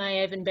plot. It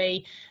may even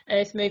be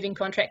earth moving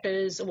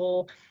contractors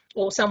or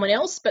someone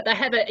else, but they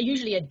have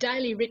usually a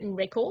daily written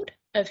record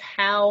of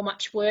how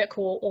much work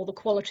or the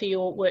quality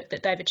or work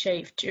that they've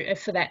achieved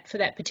for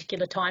that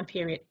particular time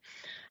period.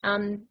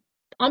 I'm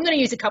going to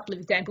use a couple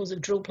of examples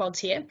of drill plots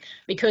here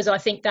because I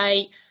think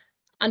they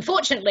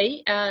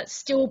unfortunately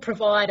still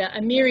provide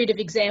a myriad of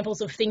examples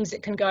of things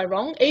that can go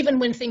wrong, even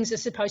when things are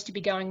supposed to be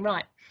going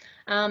right.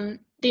 The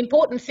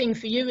important thing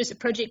for you as a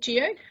project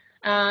geo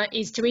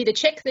is to either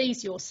check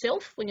these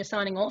yourself when you're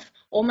signing off,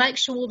 or make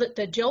sure that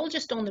the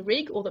geologist on the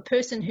rig or the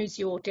person who's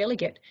your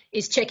delegate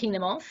is checking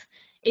them off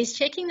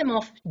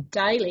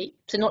daily,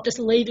 so not just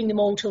leaving them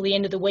all till the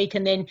end of the week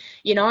and then,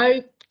 you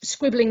know,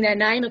 scribbling their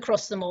name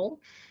across them all,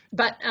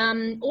 but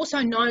also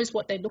knows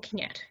what they're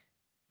looking at.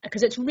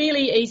 Because it's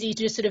really easy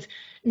to just sort of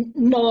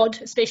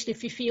nod, especially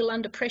if you feel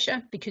under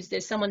pressure, because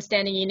there's someone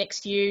standing here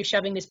next to you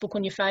shoving this book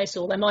on your face,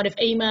 or they might have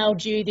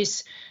emailed you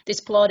this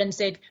plot and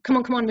said, come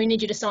on, we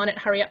need you to sign it,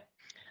 hurry up.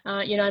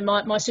 You know,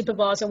 my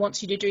supervisor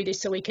wants you to do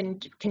this so we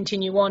can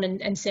continue on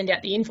and send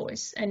out the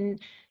invoice. And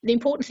the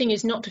important thing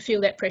is not to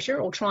feel that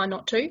pressure, or try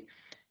not to.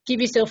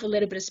 Give yourself a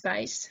little bit of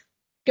space.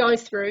 Go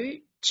through,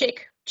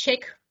 check,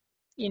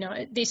 you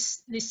know,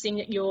 this thing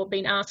that you're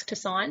being asked to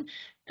sign,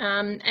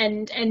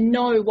 and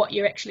know what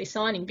you're actually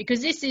signing,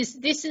 because this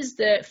is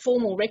the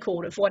formal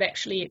record of what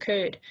actually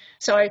occurred.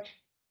 So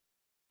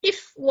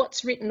if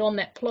what's written on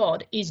that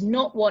plot is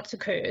not what's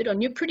occurred,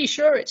 and you're pretty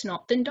sure it's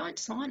not, then don't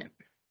sign it.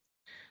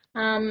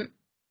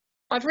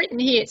 I've written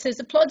here, it says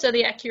the plots are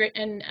the accurate,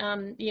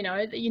 and you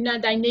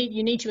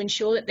need to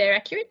ensure that they're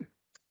accurate,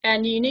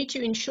 and you need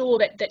to ensure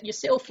that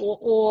yourself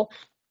or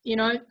you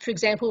know, for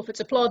example, if it's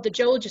a plot, the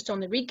geologist on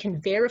the rig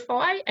can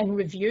verify and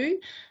review,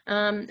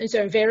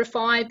 so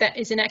verify that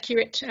is an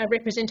accurate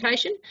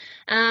representation.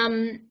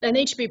 They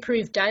need to be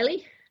approved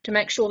daily to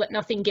make sure that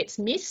nothing gets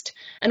missed,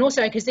 and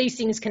also because these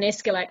things can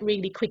escalate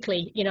really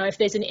quickly. You know, if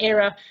there's an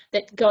error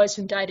that goes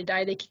from day to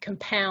day, they can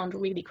compound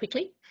really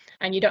quickly,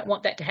 and you don't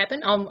want that to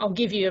happen. I'll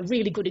give you a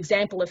really good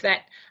example of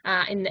that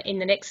in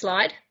the next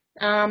slide.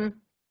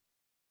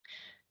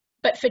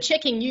 But for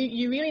checking,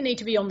 you really need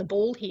to be on the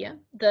ball here.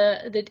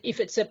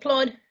 If it's a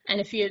plot, and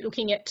if you're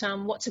looking at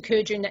what's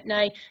occurred during that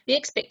day, the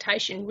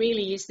expectation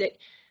really is that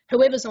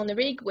whoever's on the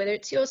rig, whether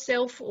it's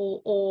yourself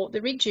or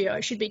the rig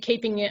geo, should be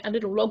keeping a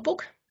little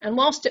logbook. And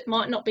whilst it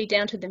might not be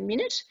down to the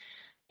minute,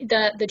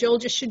 the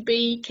geologist should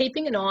be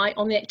keeping an eye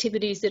on the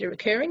activities that are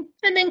occurring,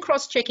 and then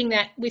cross-checking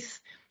that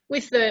with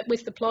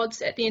the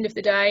plots at the end of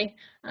the day,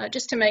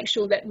 just to make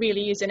sure that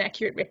really is an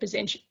accurate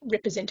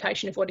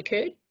representation of what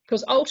occurred.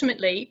 Because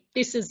ultimately,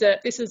 this is a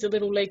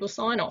little legal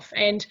sign-off,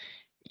 and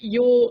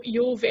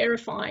you're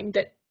verifying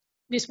that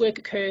this work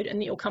occurred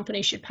and that your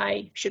company should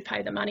pay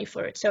the money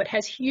for it. So it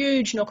has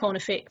huge knock-on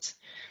effects.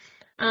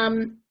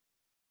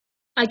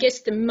 I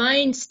guess the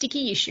main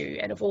sticky issue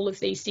out of all of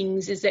these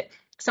things is that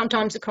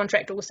sometimes the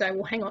contractor will say,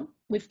 well, hang on,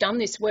 we've done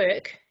this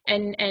work,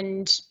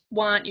 and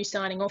why aren't you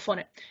signing off on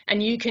it?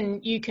 And you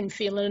can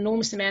feel an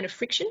enormous amount of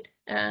friction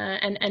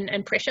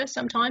and pressure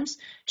sometimes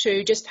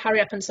to just hurry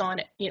up and sign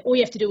it. You know, all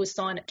you have to do is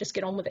sign it, just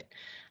get on with it.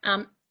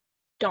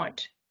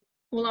 Don't.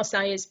 All I'll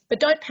say is, but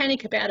don't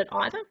panic about it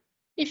either.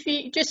 If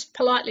you just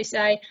politely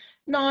say,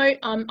 no,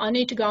 I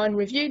need to go and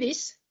review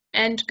this,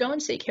 and go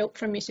and seek help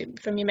from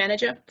your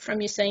manager, from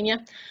your senior,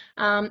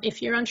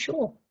 if you're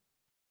unsure.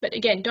 But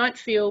again, don't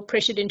feel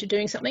pressured into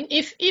doing something.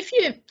 If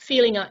you're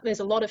feeling like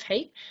there's a lot of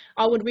heat,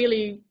 I would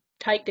really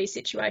take these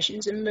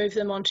situations and move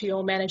them onto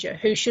your manager,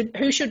 who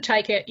should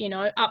take it, you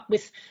know, up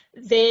with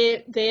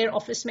their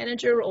office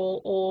manager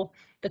or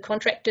the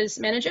contractor's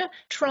manager.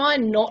 Try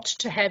not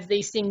to have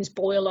these things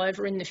boil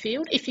over in the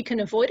field if you can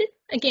avoid it.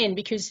 Again,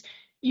 because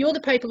you're the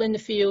people in the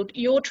field,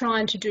 you're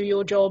trying to do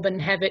your job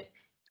and have it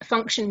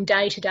function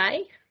day to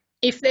day.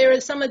 If there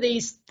are some of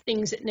these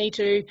things that need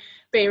to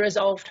be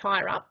resolved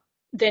higher up,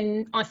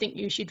 then I think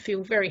you should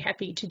feel very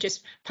happy to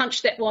just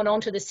punch that one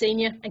onto the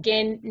senior.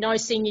 Again, no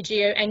senior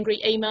geo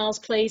angry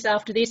emails, please,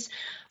 after this.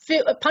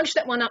 Punch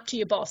that one up to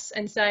your boss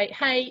and say,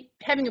 hey,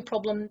 having a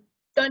problem,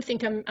 don't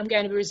think I'm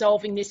going to be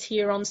resolving this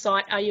here on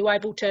site. Are you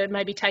able to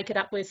maybe take it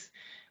up with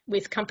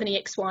company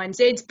X, Y, and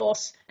Z's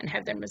boss and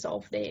have them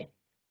resolve there?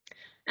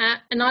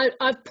 And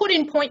I've put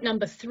in point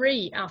number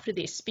 3 after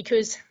this,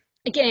 because,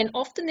 again,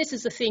 often this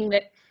is a thing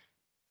that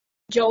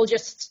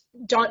geologists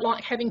don't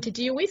like having to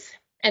deal with,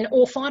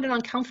 or find it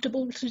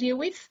uncomfortable to deal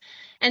with.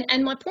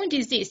 And my point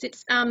is this: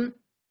 it's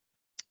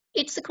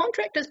the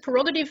contractor's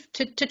prerogative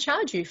to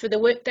charge you for the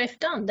work they've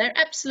done. They're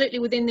absolutely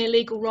within their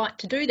legal right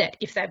to do that.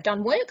 If they've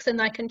done work, then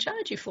they can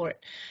charge you for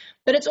it.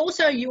 But it's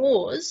also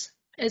yours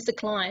as the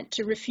client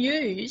to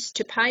refuse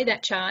to pay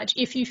that charge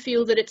if you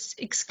feel that it's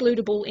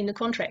excludable in the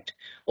contract,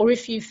 or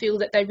if you feel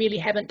that they really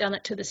haven't done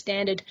it to the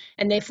standard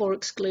and therefore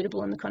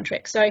excludable in the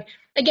contract. So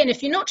again,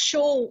 if you're not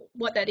sure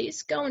what that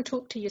is, go and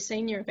talk to your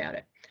senior about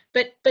it.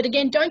 But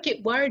again, don't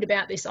get worried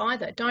about this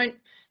either. Don't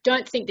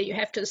think that you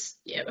have to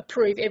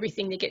approve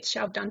everything that gets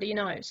shoved under your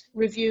nose.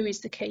 Review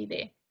is the key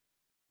there.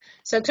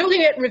 So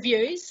talking about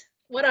reviews,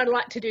 what I'd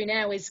like to do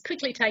now is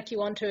quickly take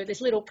you on to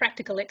this little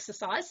practical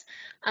exercise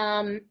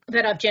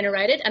that I've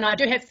generated. And I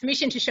do have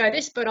permission to show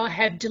this, but I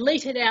have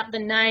deleted out the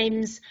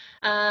names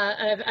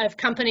of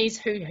companies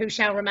who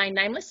shall remain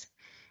nameless.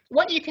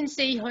 What you can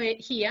see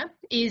here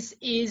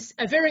is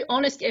a very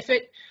honest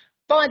effort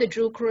by the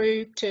drill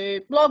crew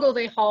to log all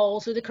their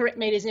holes with the correct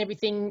meters and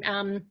everything.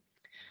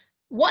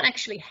 What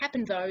actually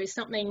happened though is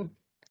something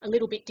a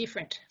little bit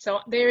different. So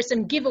there are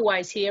some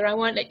giveaways here. I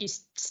won't let you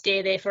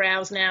stare there for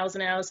hours and hours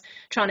and hours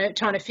trying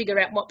to figure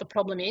out what the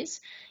problem is.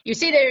 You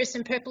see there are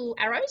some purple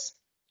arrows,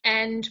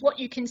 and what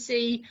you can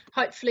see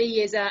hopefully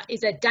is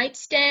a date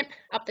stamp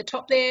up the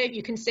top there.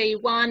 You can see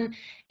one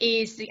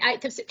is the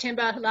 8th of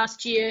September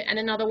last year and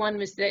another one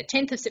was the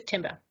 10th of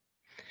September.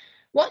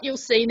 What you'll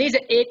see, these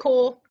are air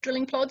core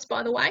drilling plods,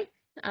 by the way.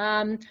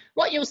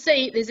 What you'll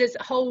see is there's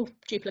a hole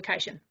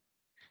duplication.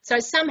 So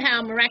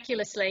somehow,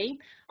 miraculously,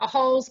 a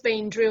hole's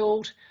been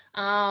drilled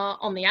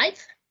on the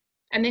 8th,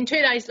 and then 2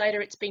 days later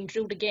it's been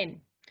drilled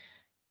again.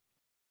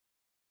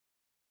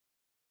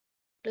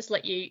 Just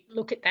let you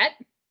look at that.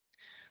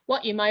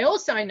 What you may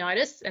also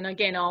notice, and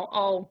again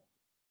I'll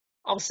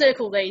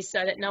circle these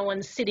so that no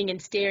one's sitting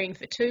and staring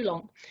for too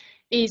long,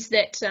 is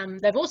that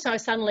they've also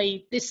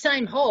suddenly, this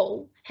same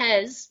hole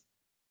has,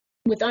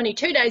 with only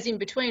 2 days in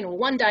between or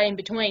 1 day in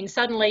between,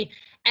 suddenly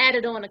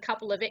added on a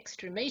couple of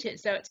extra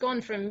metres. So it's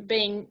gone from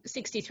being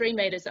 63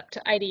 metres up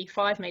to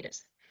 85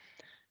 metres.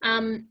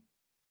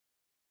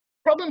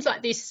 Problems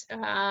like this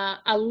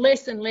are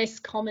less and less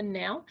common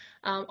now.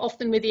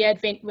 Often with the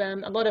advent,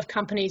 a lot of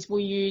companies will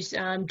use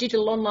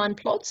digital online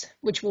plots,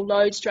 which will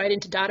load straight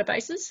into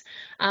databases,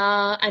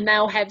 and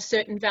they'll have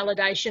certain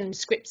validation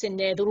scripts in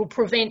there that will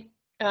prevent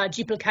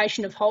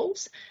duplication of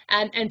holes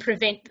and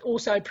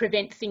also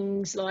prevent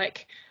things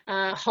like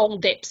hole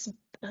depths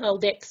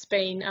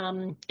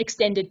being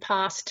extended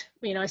past,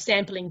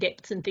 sampling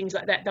depths and things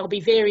like that. There'll be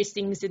various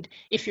things that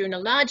if you're in a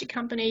larger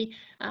company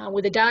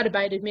with a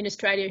database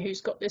administrator who's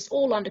got this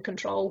all under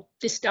control,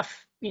 this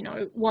stuff,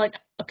 won't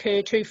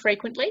occur too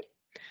frequently.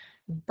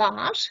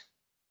 But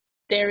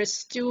there is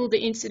still the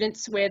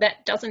incidents where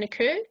that doesn't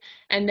occur,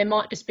 and there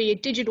might just be a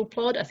digital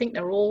plot. I think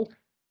they're all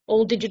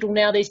digital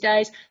now these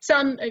days.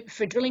 Some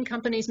for drilling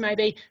companies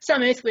maybe,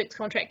 some earthworks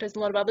contractors, a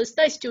lot of others,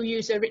 they still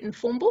use a written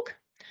form book.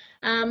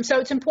 So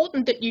it's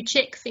important that you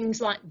check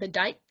things like the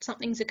date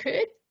something's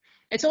occurred.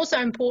 It's also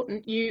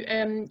important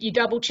you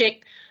double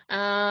check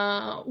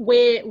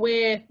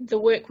where the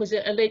work was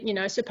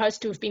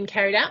supposed to have been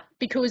carried out,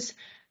 because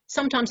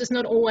sometimes it's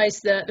not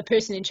always the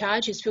person in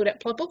charge who's filled out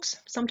plot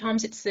books.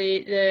 Sometimes it's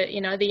the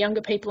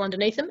younger people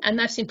underneath them, and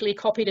they've simply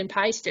copied and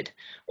pasted,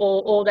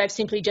 or they've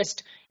simply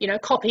just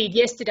copied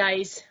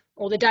yesterday's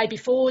or the day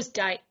before's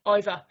date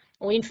over,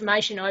 or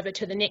information over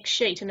to the next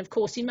sheet. And of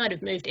course you might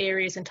have moved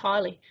areas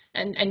entirely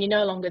and you're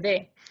no longer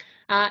there.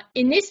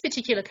 In this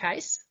particular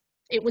case,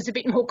 it was a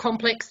bit more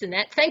complex than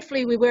that.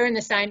 Thankfully we were in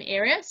the same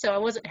area, so I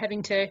wasn't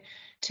having to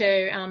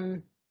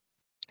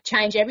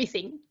change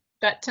everything.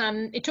 But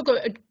it took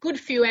a good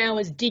few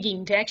hours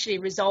digging to actually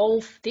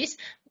resolve this.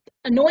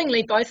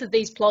 Annoyingly, both of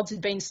these plots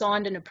had been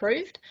signed and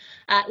approved.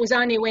 It was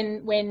only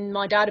when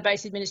my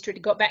database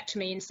administrator got back to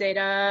me and said,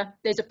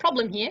 there's a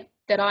problem here,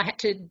 that I had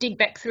to dig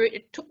back through it.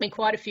 It took me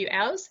quite a few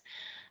hours.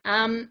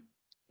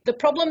 The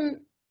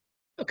problem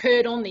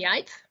occurred on the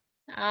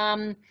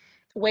 8th,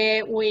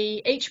 where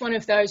each one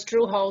of those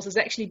drill holes has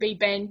actually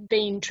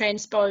been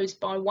transposed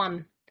by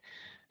one.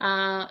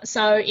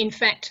 So in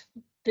fact,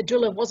 the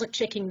driller wasn't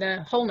checking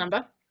the hole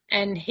number,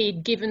 and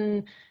he'd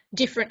given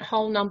different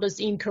hole numbers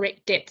in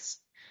correct depths.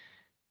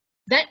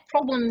 That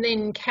problem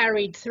then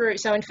carried through.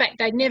 So in fact,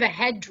 they'd never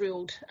had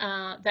drilled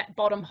that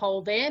bottom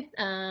hole there,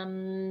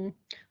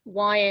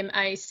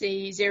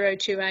 YMAC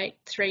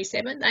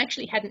 02837. They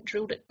actually hadn't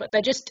drilled it, but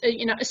they just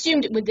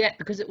assumed it with that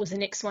because it was the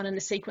next one in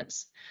the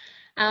sequence.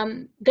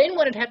 Then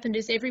what had happened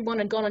is everyone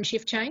had gone on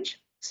shift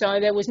change.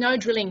 So there was no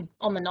drilling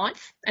on the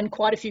 9th, and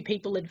quite a few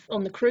people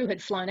on the crew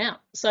had flown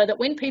out. So that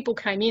when people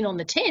came in on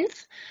the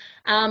 10th,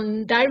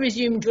 they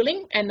resumed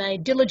drilling, and they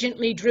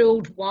diligently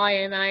drilled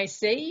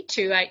YMAC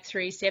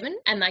 2837,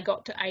 and they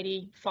got to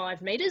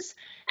 85 metres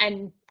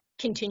and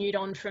continued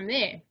on from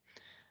there.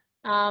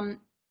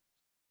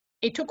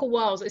 It took a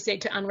while, as I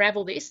said, to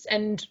unravel this,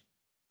 and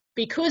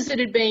because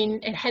it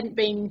hadn't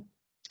been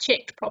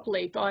checked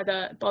properly by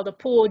the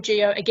poor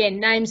geo.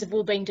 Again, names have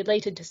all been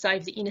deleted to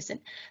save the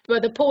innocent.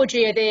 But the poor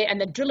geo there, and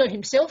the driller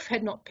himself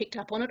had not picked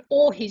up on it,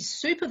 or his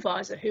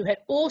supervisor who had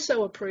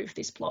also approved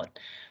this plot.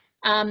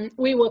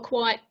 We were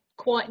quite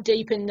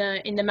deep in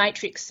the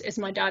matrix, as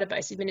my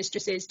database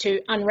administrator says,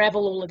 to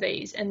unravel all of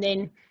these and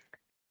then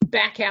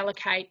back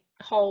allocate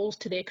holes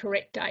to their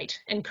correct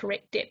date and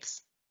correct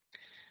depths.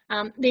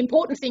 The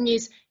important thing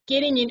is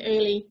getting in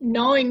early,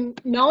 knowing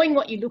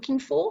what you're looking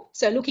for.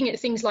 So looking at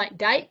things like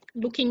date,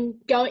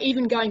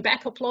 even going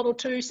back a plot or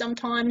two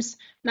sometimes,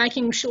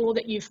 making sure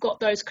that you've got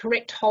those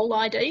correct hole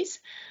IDs.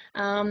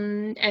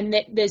 and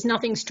that there's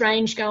nothing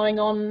strange going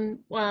on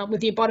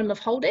with your bottom of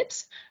hole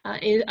depths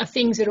are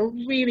things that are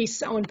really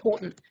so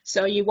important,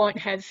 so you won't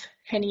have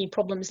any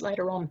problems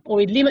later on, or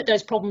we limit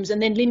those problems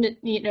and then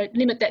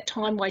limit that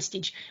time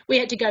wastage. We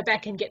had to go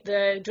back and get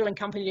the drilling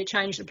company to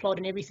change the plot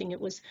and everything.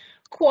 It was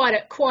quite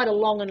a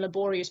long and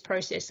laborious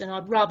process, and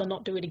I'd rather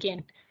not do it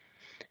again.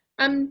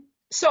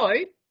 So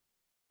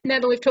now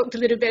that we've talked a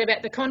little bit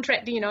about the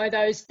contractor,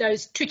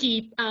 those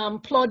tricky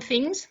plod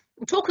things,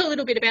 we'll talk a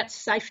little bit about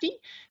safety,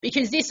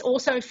 because this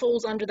also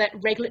falls under that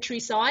regulatory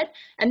side.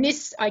 And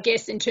this, I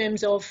guess, in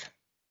terms of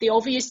the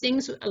obvious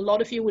things a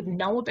lot of you would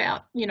know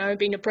about,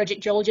 being a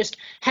project geologist,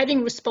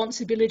 having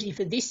responsibility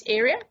for this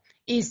area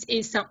is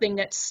something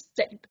that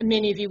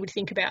many of you would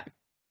think about.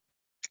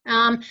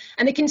 And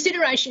the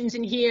considerations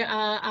in here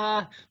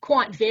are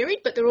quite varied,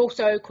 but they're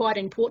also quite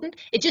important.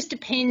 It just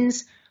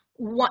depends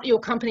what your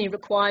company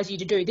requires you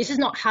to do. This is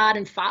not hard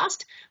and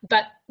fast,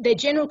 but they're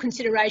general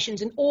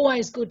considerations, and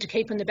always good to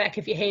keep in the back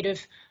of your head of,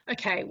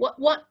 okay,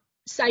 what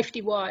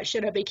safety-wise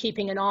should I be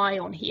keeping an eye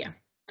on here?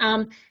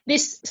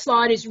 This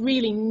slide is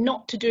really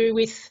not to do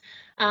with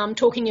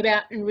talking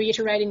about and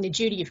reiterating the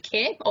duty of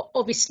care.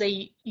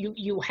 Obviously,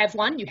 you'll have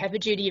one, you have a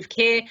duty of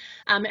care,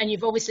 and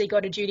you've obviously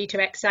got a duty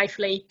to act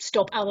safely,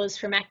 stop others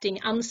from acting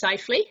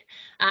unsafely.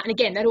 And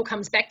again, that all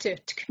comes back to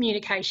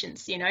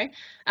communications,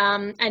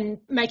 and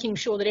making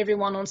sure that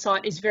everyone on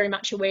site is very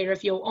much aware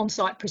of your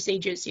on-site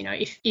procedures.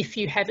 If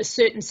you have a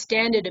certain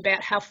standard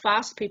about how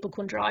fast people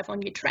can drive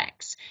on your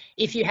tracks,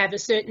 if you have a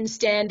certain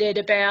standard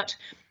about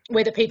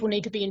whether people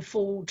need to be in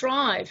full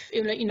drive,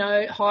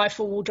 high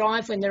four-wheel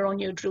drive when they're on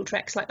your drill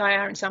tracks like they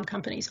are in some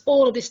companies.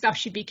 All of this stuff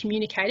should be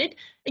communicated,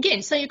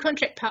 again, so your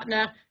contract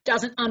partner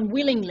doesn't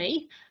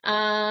unwillingly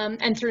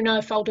and through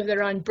no fault of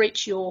their own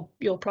breach your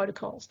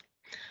protocols.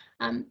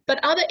 But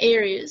other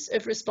areas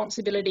of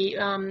responsibility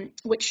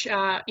which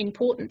are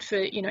important for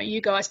you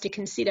guys to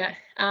consider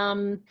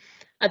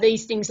are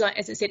these things like,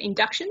 as I said,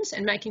 inductions,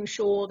 and making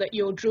sure that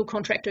your drill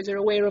contractors are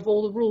aware of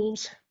all the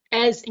rules,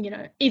 as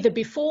either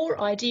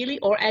before ideally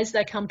or as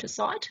they come to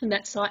site, and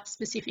that site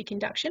specific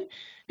induction,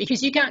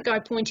 because you can't go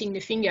pointing the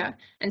finger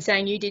and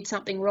saying you did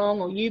something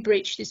wrong or you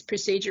breached this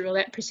procedure or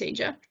that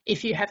procedure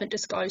if you haven't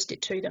disclosed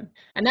it to them.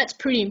 And that's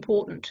pretty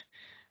important.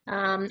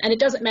 And it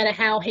doesn't matter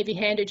how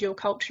heavy-handed your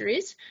culture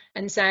is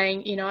and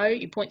saying,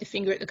 you point the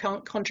finger at the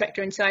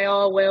contractor and say,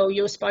 oh, well,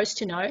 you're supposed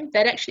to know.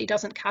 That actually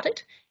doesn't cut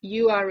it.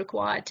 You are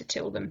required to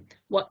tell them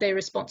what their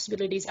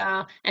responsibilities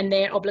are and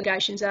their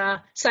obligations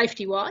are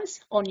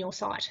safety-wise on your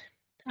site.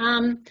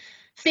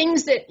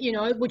 Things that,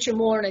 which are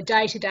more on a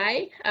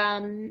day-to-day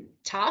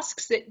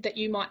tasks that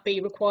you might be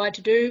required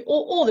to do,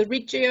 or the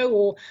rig geo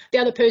or the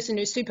other person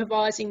who's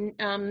supervising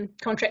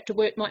contractor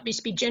work might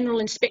be general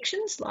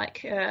inspections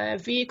like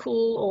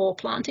vehicle or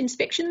plant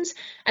inspections.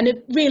 And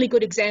a really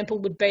good example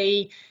would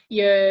be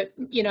your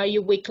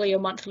weekly or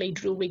monthly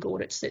drill rig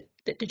audits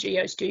that the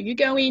geos do. You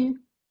go in,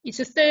 it's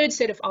a third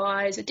set of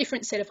eyes, a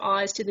different set of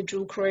eyes to the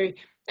drill crew,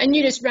 and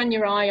you just run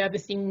your eye over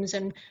things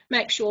and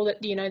make sure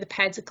that, the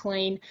pads are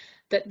clean,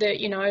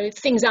 that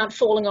things aren't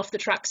falling off the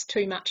trucks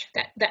too much,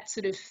 that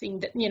sort of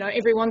thing, that,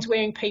 everyone's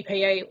wearing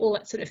PPE, all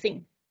that sort of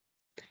thing.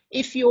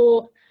 If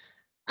you're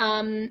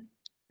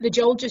the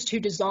geologist who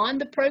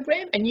designed the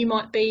program, and you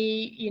might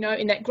be,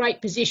 in that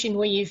great position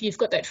where you've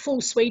got that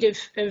full suite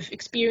of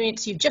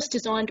experience, you've just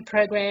designed a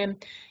program,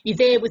 you're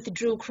there with the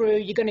drill crew,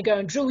 you're going to go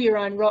and drill your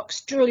own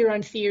rocks, drill your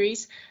own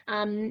theories.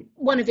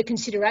 One of the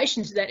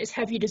considerations of that is,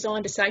 have you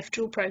designed a safe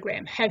drill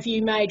program? Have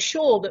you made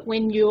sure that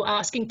when you're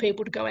asking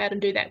people to go out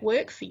and do that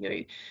work for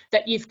you,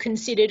 that you've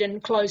considered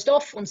and closed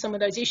off on some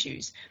of those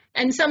issues?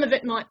 And some of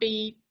it might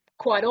be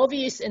quite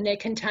obvious, and they're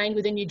contained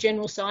within your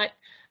general site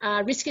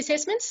risk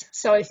assessments.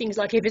 So things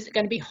like, is it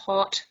going to be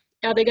hot?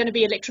 Are there going to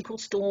be electrical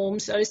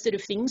storms? Those sort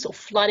of things, or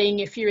flooding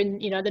if you're in,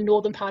 the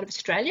northern part of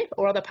Australia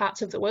or other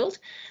parts of the world.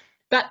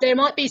 But there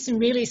might be some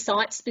really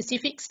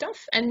site-specific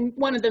stuff, and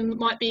one of them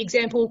might be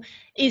example,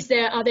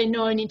 are there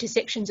known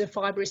intersections of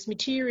fibrous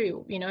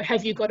material?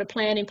 Have you got a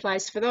plan in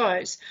place for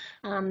those?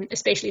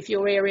 Especially if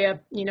your area,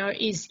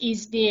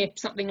 is near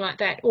something like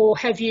that, or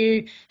have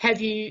you,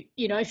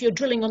 if you're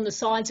drilling on the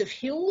sides of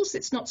hills,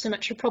 it's not so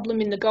much a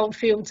problem in the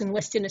goldfields in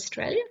Western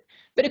Australia.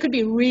 But it could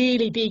be a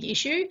really big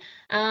issue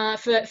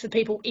for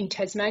people in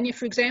Tasmania,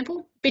 for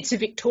example. Bits of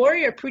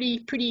Victoria are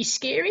pretty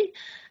scary,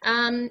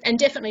 and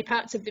definitely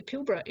parts of the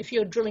Pilbara if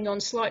you're drilling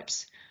on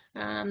slopes.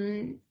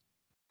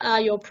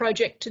 Are your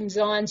project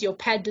designs, your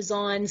pad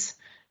designs,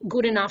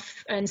 good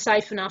enough and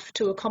safe enough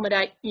to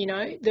accommodate,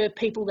 the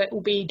people that will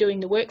be doing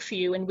the work for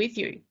you and with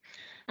you?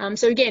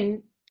 So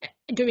again,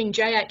 doing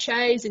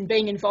JHAs and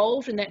being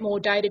involved in that more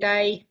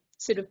day-to-day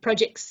sort of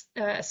project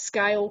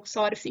scale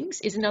side of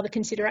things is another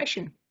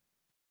consideration.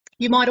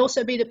 You might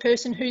also be the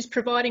person who's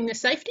providing the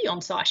safety on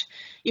site.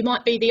 You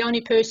might be the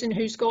only person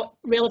who's got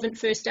relevant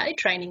first aid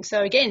training.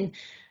 So again,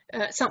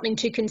 something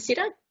to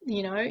consider,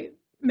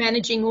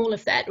 managing all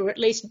of that, or at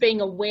least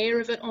being aware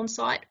of it on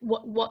site,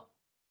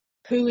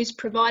 who is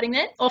providing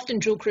that. Often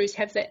drill crews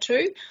have that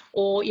too,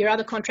 or your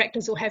other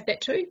contractors will have that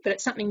too, but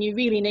it's something you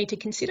really need to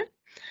consider.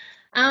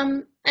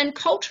 And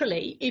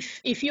culturally,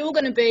 if you're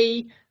going to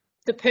be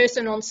the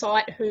person on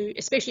site who,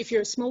 especially if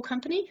you're a small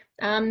company,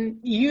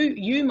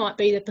 you might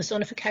be the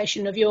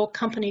personification of your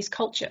company's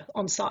culture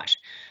on site,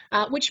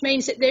 which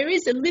means that there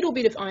is a little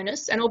bit of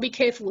onus, and I'll be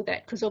careful with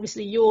that because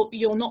obviously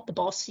you're not the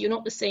boss, you're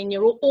not the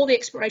senior or the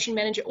exploration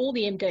manager or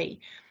the MD,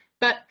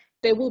 but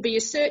there will be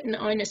a certain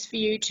onus for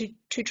you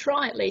to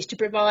try at least to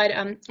provide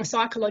a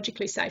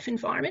psychologically safe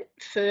environment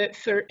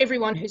for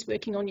everyone who's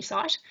working on your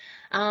site.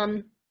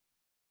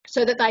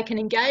 So that they can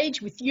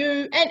engage with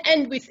you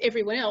and with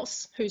everyone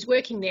else who's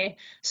working there,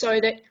 so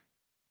that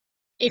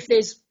if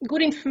there's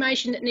good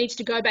information that needs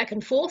to go back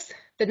and forth,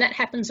 then that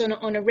happens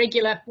on a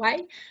regular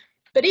way.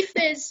 But if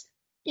there's,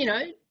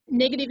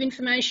 negative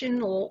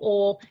information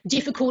or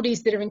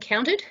difficulties that are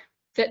encountered,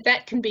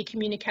 that can be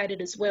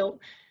communicated as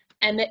well,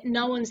 and that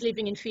no one's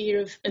living in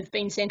fear of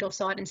being sent off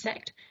site and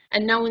sacked,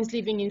 and no one's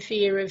living in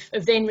fear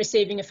of then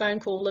receiving a phone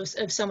call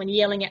of someone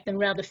yelling at them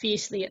rather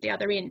fiercely at the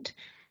other end.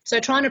 So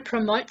trying to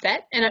promote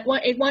that, and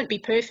it won't be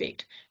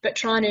perfect, but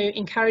trying to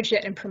encourage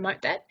that and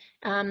promote that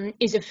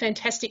is a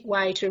fantastic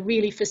way to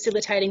really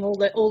facilitating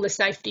all the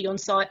safety on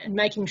site and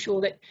making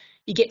sure that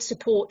you get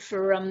support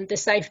for the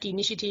safety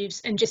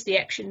initiatives and just the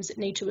actions that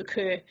need to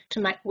occur to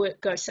make work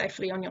go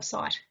safely on your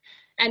site.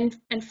 And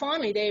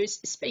finally,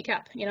 there's speak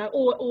up.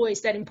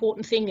 Always that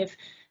important thing of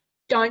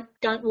don't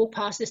walk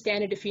past the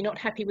standard if you're not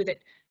happy with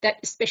it. That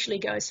especially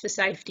goes for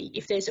safety.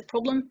 If there's a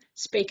problem,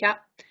 speak up.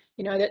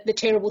 The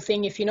terrible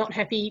thing, if you're not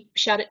happy,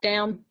 shut it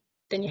down,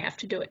 then you have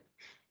to do it.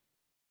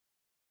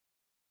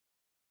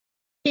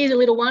 Here's a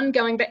little one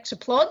going back to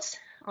plods.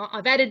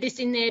 I've added this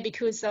in there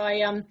because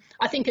I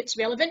think it's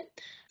relevant.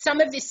 Some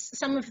of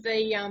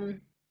the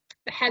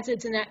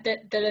hazards and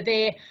that are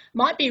there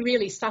might be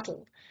really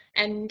subtle,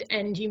 and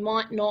you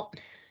might not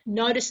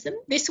notice them.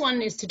 This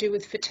one is to do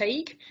with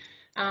fatigue.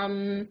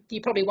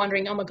 You're probably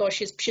wondering, oh my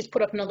gosh, she's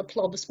put up another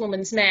plod. This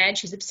woman's mad.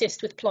 She's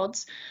obsessed with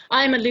plods.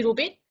 I am a little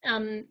bit.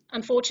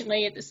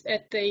 Unfortunately,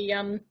 at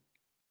the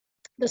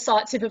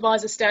site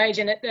supervisor stage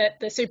and at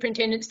the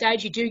superintendent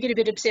stage, you do get a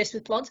bit obsessed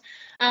with plods.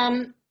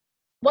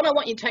 What I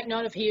want you to take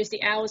note of here is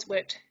the hours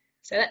worked.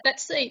 So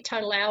that's the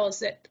total hours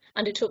that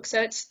undertook.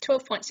 So it's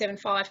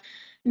 12.75.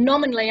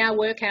 Nominally, our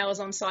work hours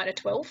on site are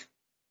 12.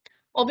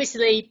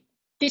 Obviously,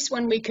 this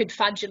one we could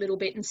fudge a little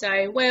bit and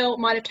say, well, it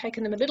might have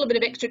taken them a little bit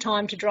of extra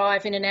time to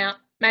drive in and out.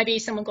 Maybe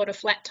someone got a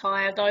flat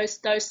tyre, those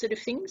sort of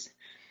things.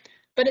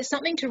 But it's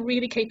something to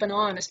really keep an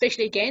eye on,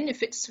 especially again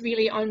if it's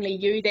really only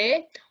you there,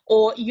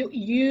 or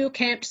you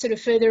camped sort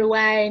of further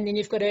away and then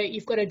you've got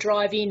to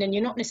drive in and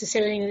you're not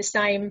necessarily in the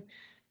same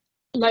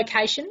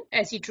location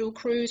as your drill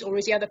crews or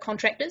as the other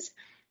contractors.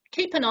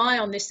 Keep an eye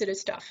on this sort of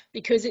stuff,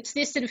 because it's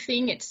this sort of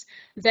thing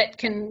that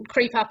can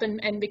creep up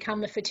and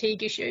become a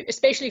fatigue issue,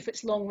 especially if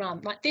it's long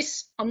run. Like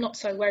this, I'm not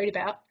so worried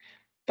about.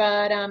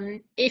 But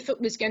if it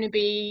was going to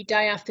be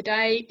day after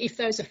day, if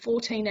those are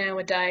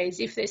 14-hour days,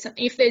 if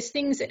there's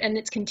things and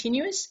it's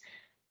continuous,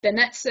 then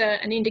that's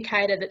an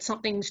indicator that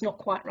something's not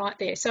quite right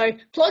there. So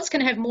plods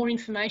can have more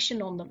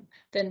information on them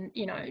than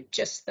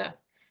just the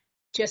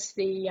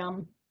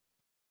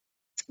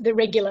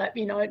regular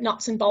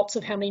nuts and bolts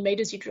of how many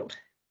meters you drilled.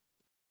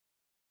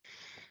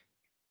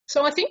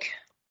 So I think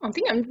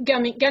I'm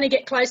going to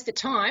get close to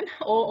time,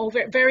 or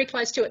very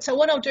close to it. So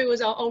what I'll do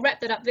is I'll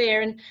wrap that up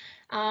there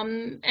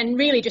and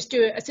really just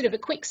do a sort of a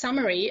quick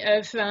summary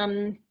of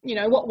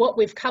what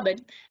we've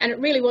covered. And it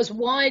really was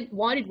why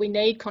did we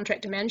need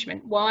contractor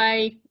management?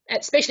 Why,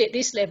 especially at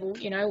this level,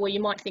 where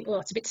you might think, well,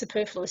 it's a bit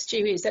superfluous.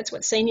 Gee whiz, that's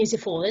what seniors are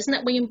for, isn't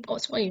it? We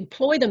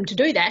employ them to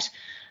do that.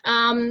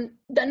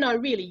 No,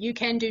 really, you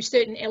can do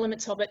certain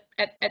elements of it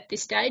at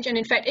this stage, and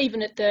in fact,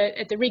 even at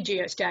the rig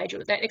geo stage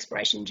or that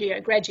exploration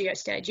grad geo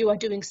stage, you are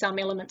doing some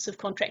elements of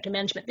contractor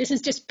management. This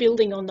is just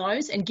building on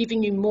those and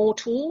giving you more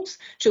tools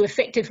to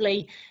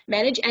effectively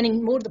manage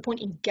and, more to the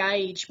point,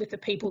 engage with the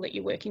people that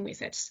you're working with.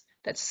 That's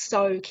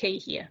so key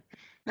here.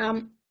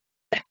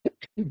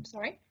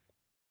 Sorry.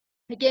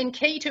 Again,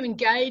 key to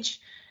engage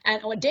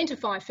and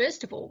identify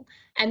first of all,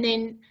 and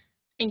then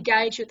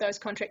engage with those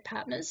contract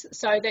partners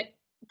so that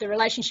the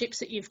relationships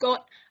that you've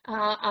got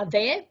are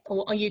there,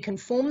 or you can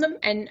form them,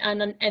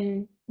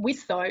 and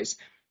with those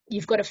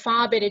you've got a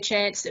far better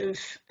chance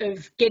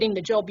of getting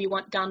the job you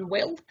want done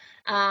well,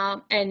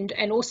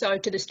 and also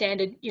to the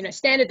standard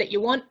that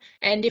you want.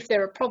 And if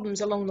there are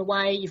problems along the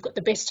way, you've got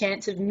the best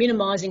chance of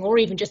minimising or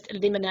even just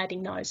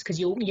eliminating those, because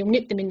you'll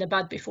nip them in the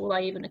bud before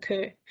they even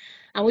occur.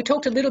 And we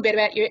talked a little bit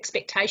about your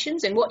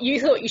expectations and what you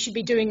thought you should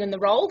be doing in the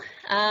role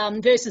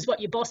versus what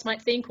your boss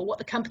might think or what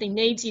the company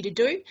needs you to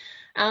do,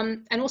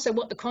 and also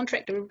what the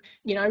contractor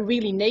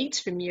really needs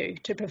from you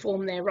to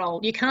perform their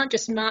role. You can't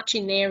just march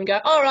in there and go,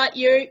 all right,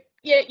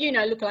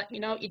 look like you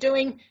know what you're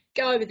doing,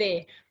 go over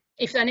there.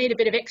 If they need a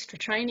bit of extra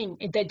training,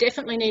 they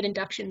definitely need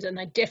inductions, and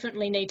they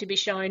definitely need to be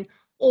shown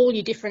all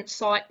your different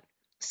site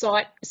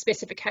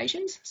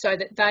specifications so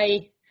that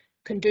they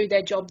can do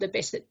their job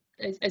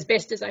as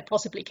best as they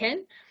possibly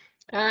can.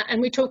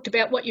 And we talked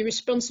about what your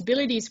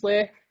responsibilities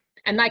were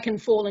and they can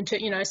fall into,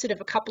 you know, sort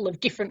of a couple of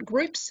different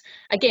groups.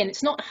 Again,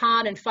 it's not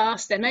hard and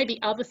fast. There may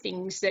be other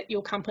things that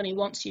your company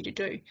wants you to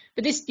do,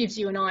 but this gives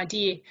you an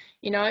idea.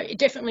 You know, it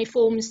definitely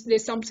forms,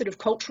 there's some sort of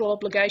cultural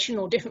obligation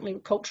or definitely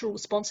cultural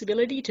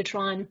responsibility to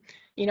try and,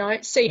 you know,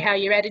 see how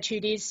your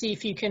attitude is, see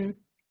if you can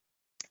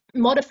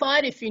modify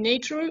it if you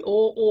need to,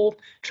 or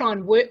try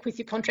and work with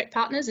your contract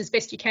partners as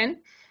best you can.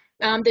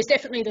 There's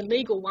definitely the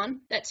legal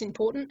one, that's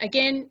important.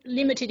 Again,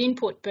 limited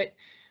input, but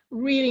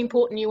really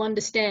important you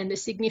understand the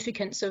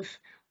significance of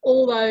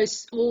all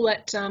those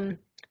plods and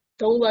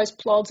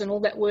all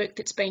that work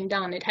that's been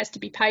done. It has to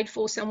be paid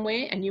for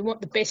somewhere, and you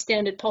want the best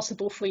standard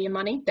possible for your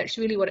money. That's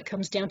really what it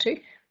comes down to.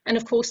 And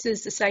of course,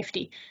 there's the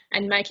safety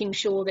and making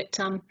sure that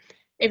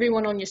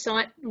everyone on your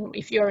site,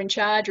 if you're in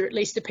charge, or at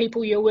least the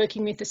people you're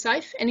working with, are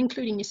safe, and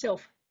including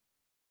yourself.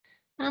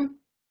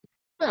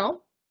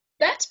 Well,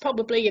 that's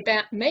probably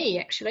about me,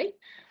 actually.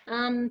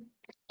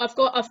 I've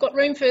got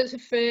room for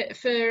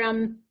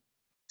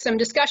some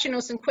discussion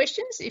or some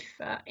questions if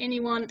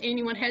anyone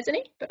has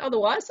any, but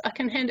otherwise I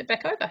can hand it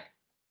back over.